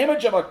for the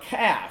image of a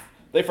calf.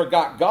 They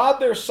forgot God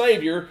their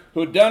Savior,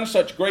 who had done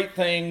such great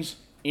things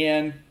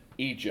in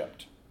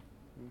Egypt.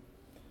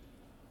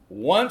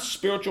 Once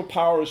spiritual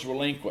power is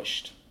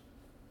relinquished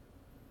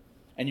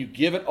and you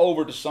give it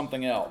over to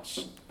something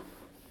else,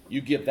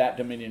 you give that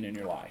dominion in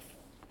your life.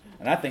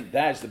 And I think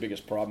that is the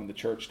biggest problem in the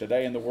church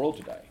today and the world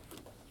today,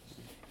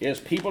 is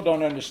people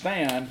don't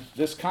understand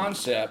this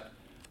concept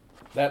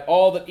that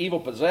all that evil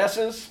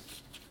possesses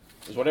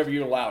is whatever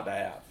you're allowed to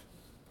have.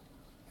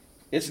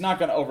 It's not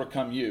going to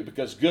overcome you,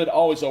 because good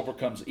always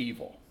overcomes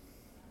evil.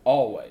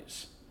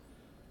 Always.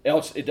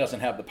 Else it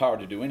doesn't have the power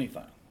to do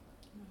anything.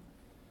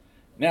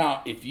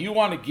 Now, if you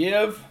want to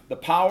give the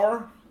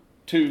power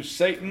to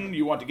Satan,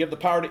 you want to give the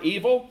power to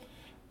evil,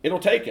 it'll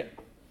take it.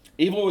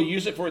 Evil will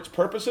use it for its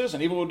purposes,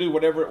 and evil will do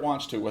whatever it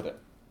wants to with it.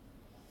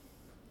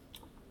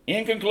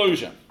 In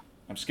conclusion,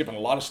 I'm skipping a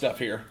lot of stuff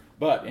here,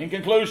 but in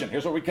conclusion,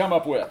 here's what we come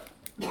up with.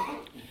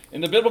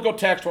 In the biblical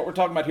text, what we're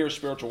talking about here is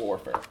spiritual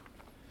warfare.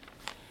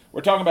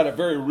 We're talking about a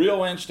very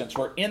real instance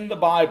where in the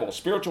Bible,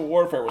 spiritual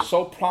warfare was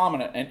so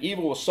prominent and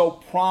evil was so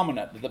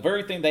prominent that the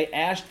very thing they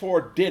asked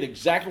for did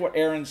exactly what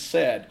Aaron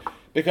said.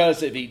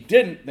 Because if he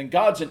didn't, then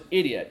God's an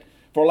idiot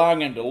for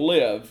allowing him to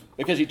live,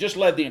 because he just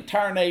led the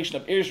entire nation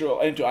of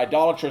Israel into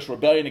idolatrous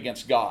rebellion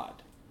against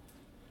God.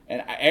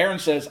 And Aaron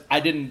says,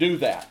 I didn't do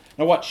that.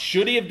 Now what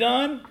should he have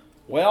done?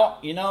 Well,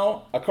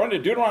 according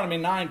to Deuteronomy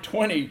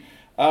 9:20,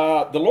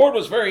 the Lord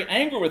was very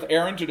angry with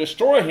Aaron to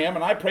destroy him,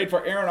 and I prayed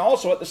for Aaron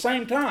also at the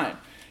same time.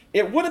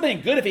 It would have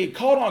been good if he had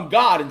called on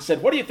God and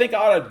said, what do you think I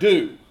ought to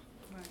do?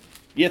 Right.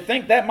 You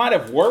think that might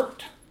have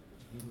worked?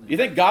 You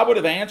think God would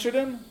have answered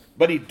him?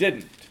 But he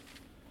didn't.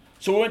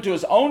 So he went to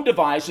his own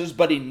devices,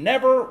 but he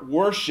never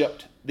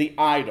worshiped the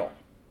idol.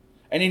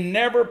 And he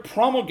never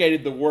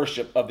promulgated the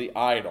worship of the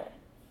idol.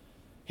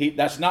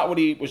 That's not what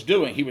he was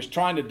doing. He was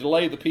trying to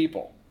delay the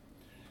people.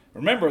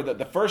 Remember that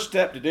the first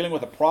step to dealing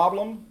with a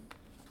problem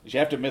is you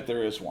have to admit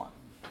there is one.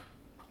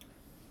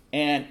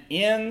 And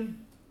in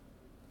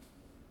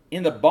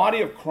the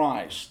body of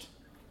Christ,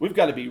 we've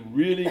got to be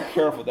really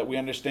careful that we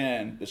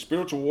understand the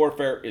spiritual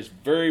warfare is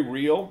very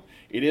real.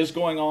 It is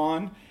going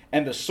on.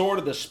 And the sword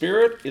of the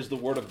Spirit is the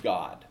Word of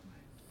God.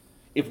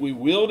 If we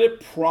wield it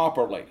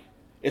properly,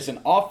 it's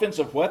an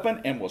offensive weapon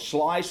and will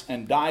slice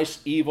and dice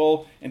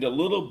evil into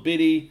little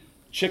bitty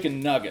chicken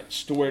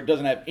nuggets to where it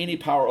doesn't have any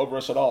power over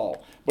us at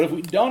all. But if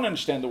we don't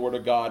understand the Word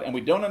of God, and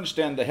we don't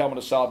understand the helmet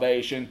of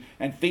salvation,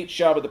 and feet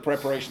shod with the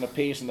preparation of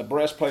peace, and the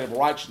breastplate of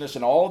righteousness,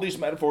 and all these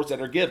metaphors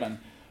that are given,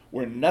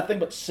 we're nothing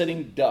but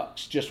sitting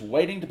ducks, just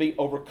waiting to be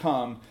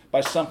overcome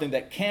by something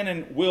that can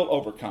and will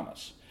overcome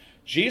us.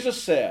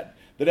 Jesus said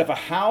that if a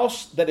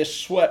house that is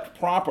swept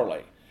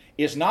properly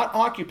is not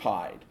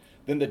occupied,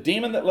 then the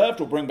demon that left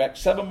will bring back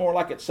 7 more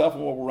like itself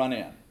and will run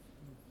in.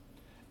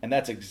 And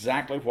that's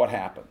exactly what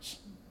happens.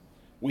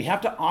 We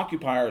have to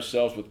occupy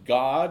ourselves with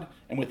God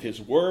and with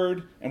His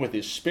Word and with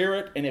His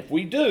Spirit, and if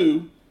we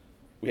do,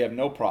 we have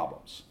no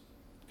problems.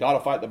 God will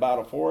fight the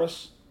battle for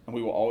us, and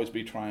we will always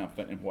be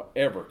triumphant in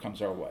whatever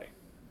comes our way.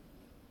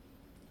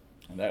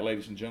 And that,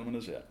 ladies and gentlemen,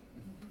 is it.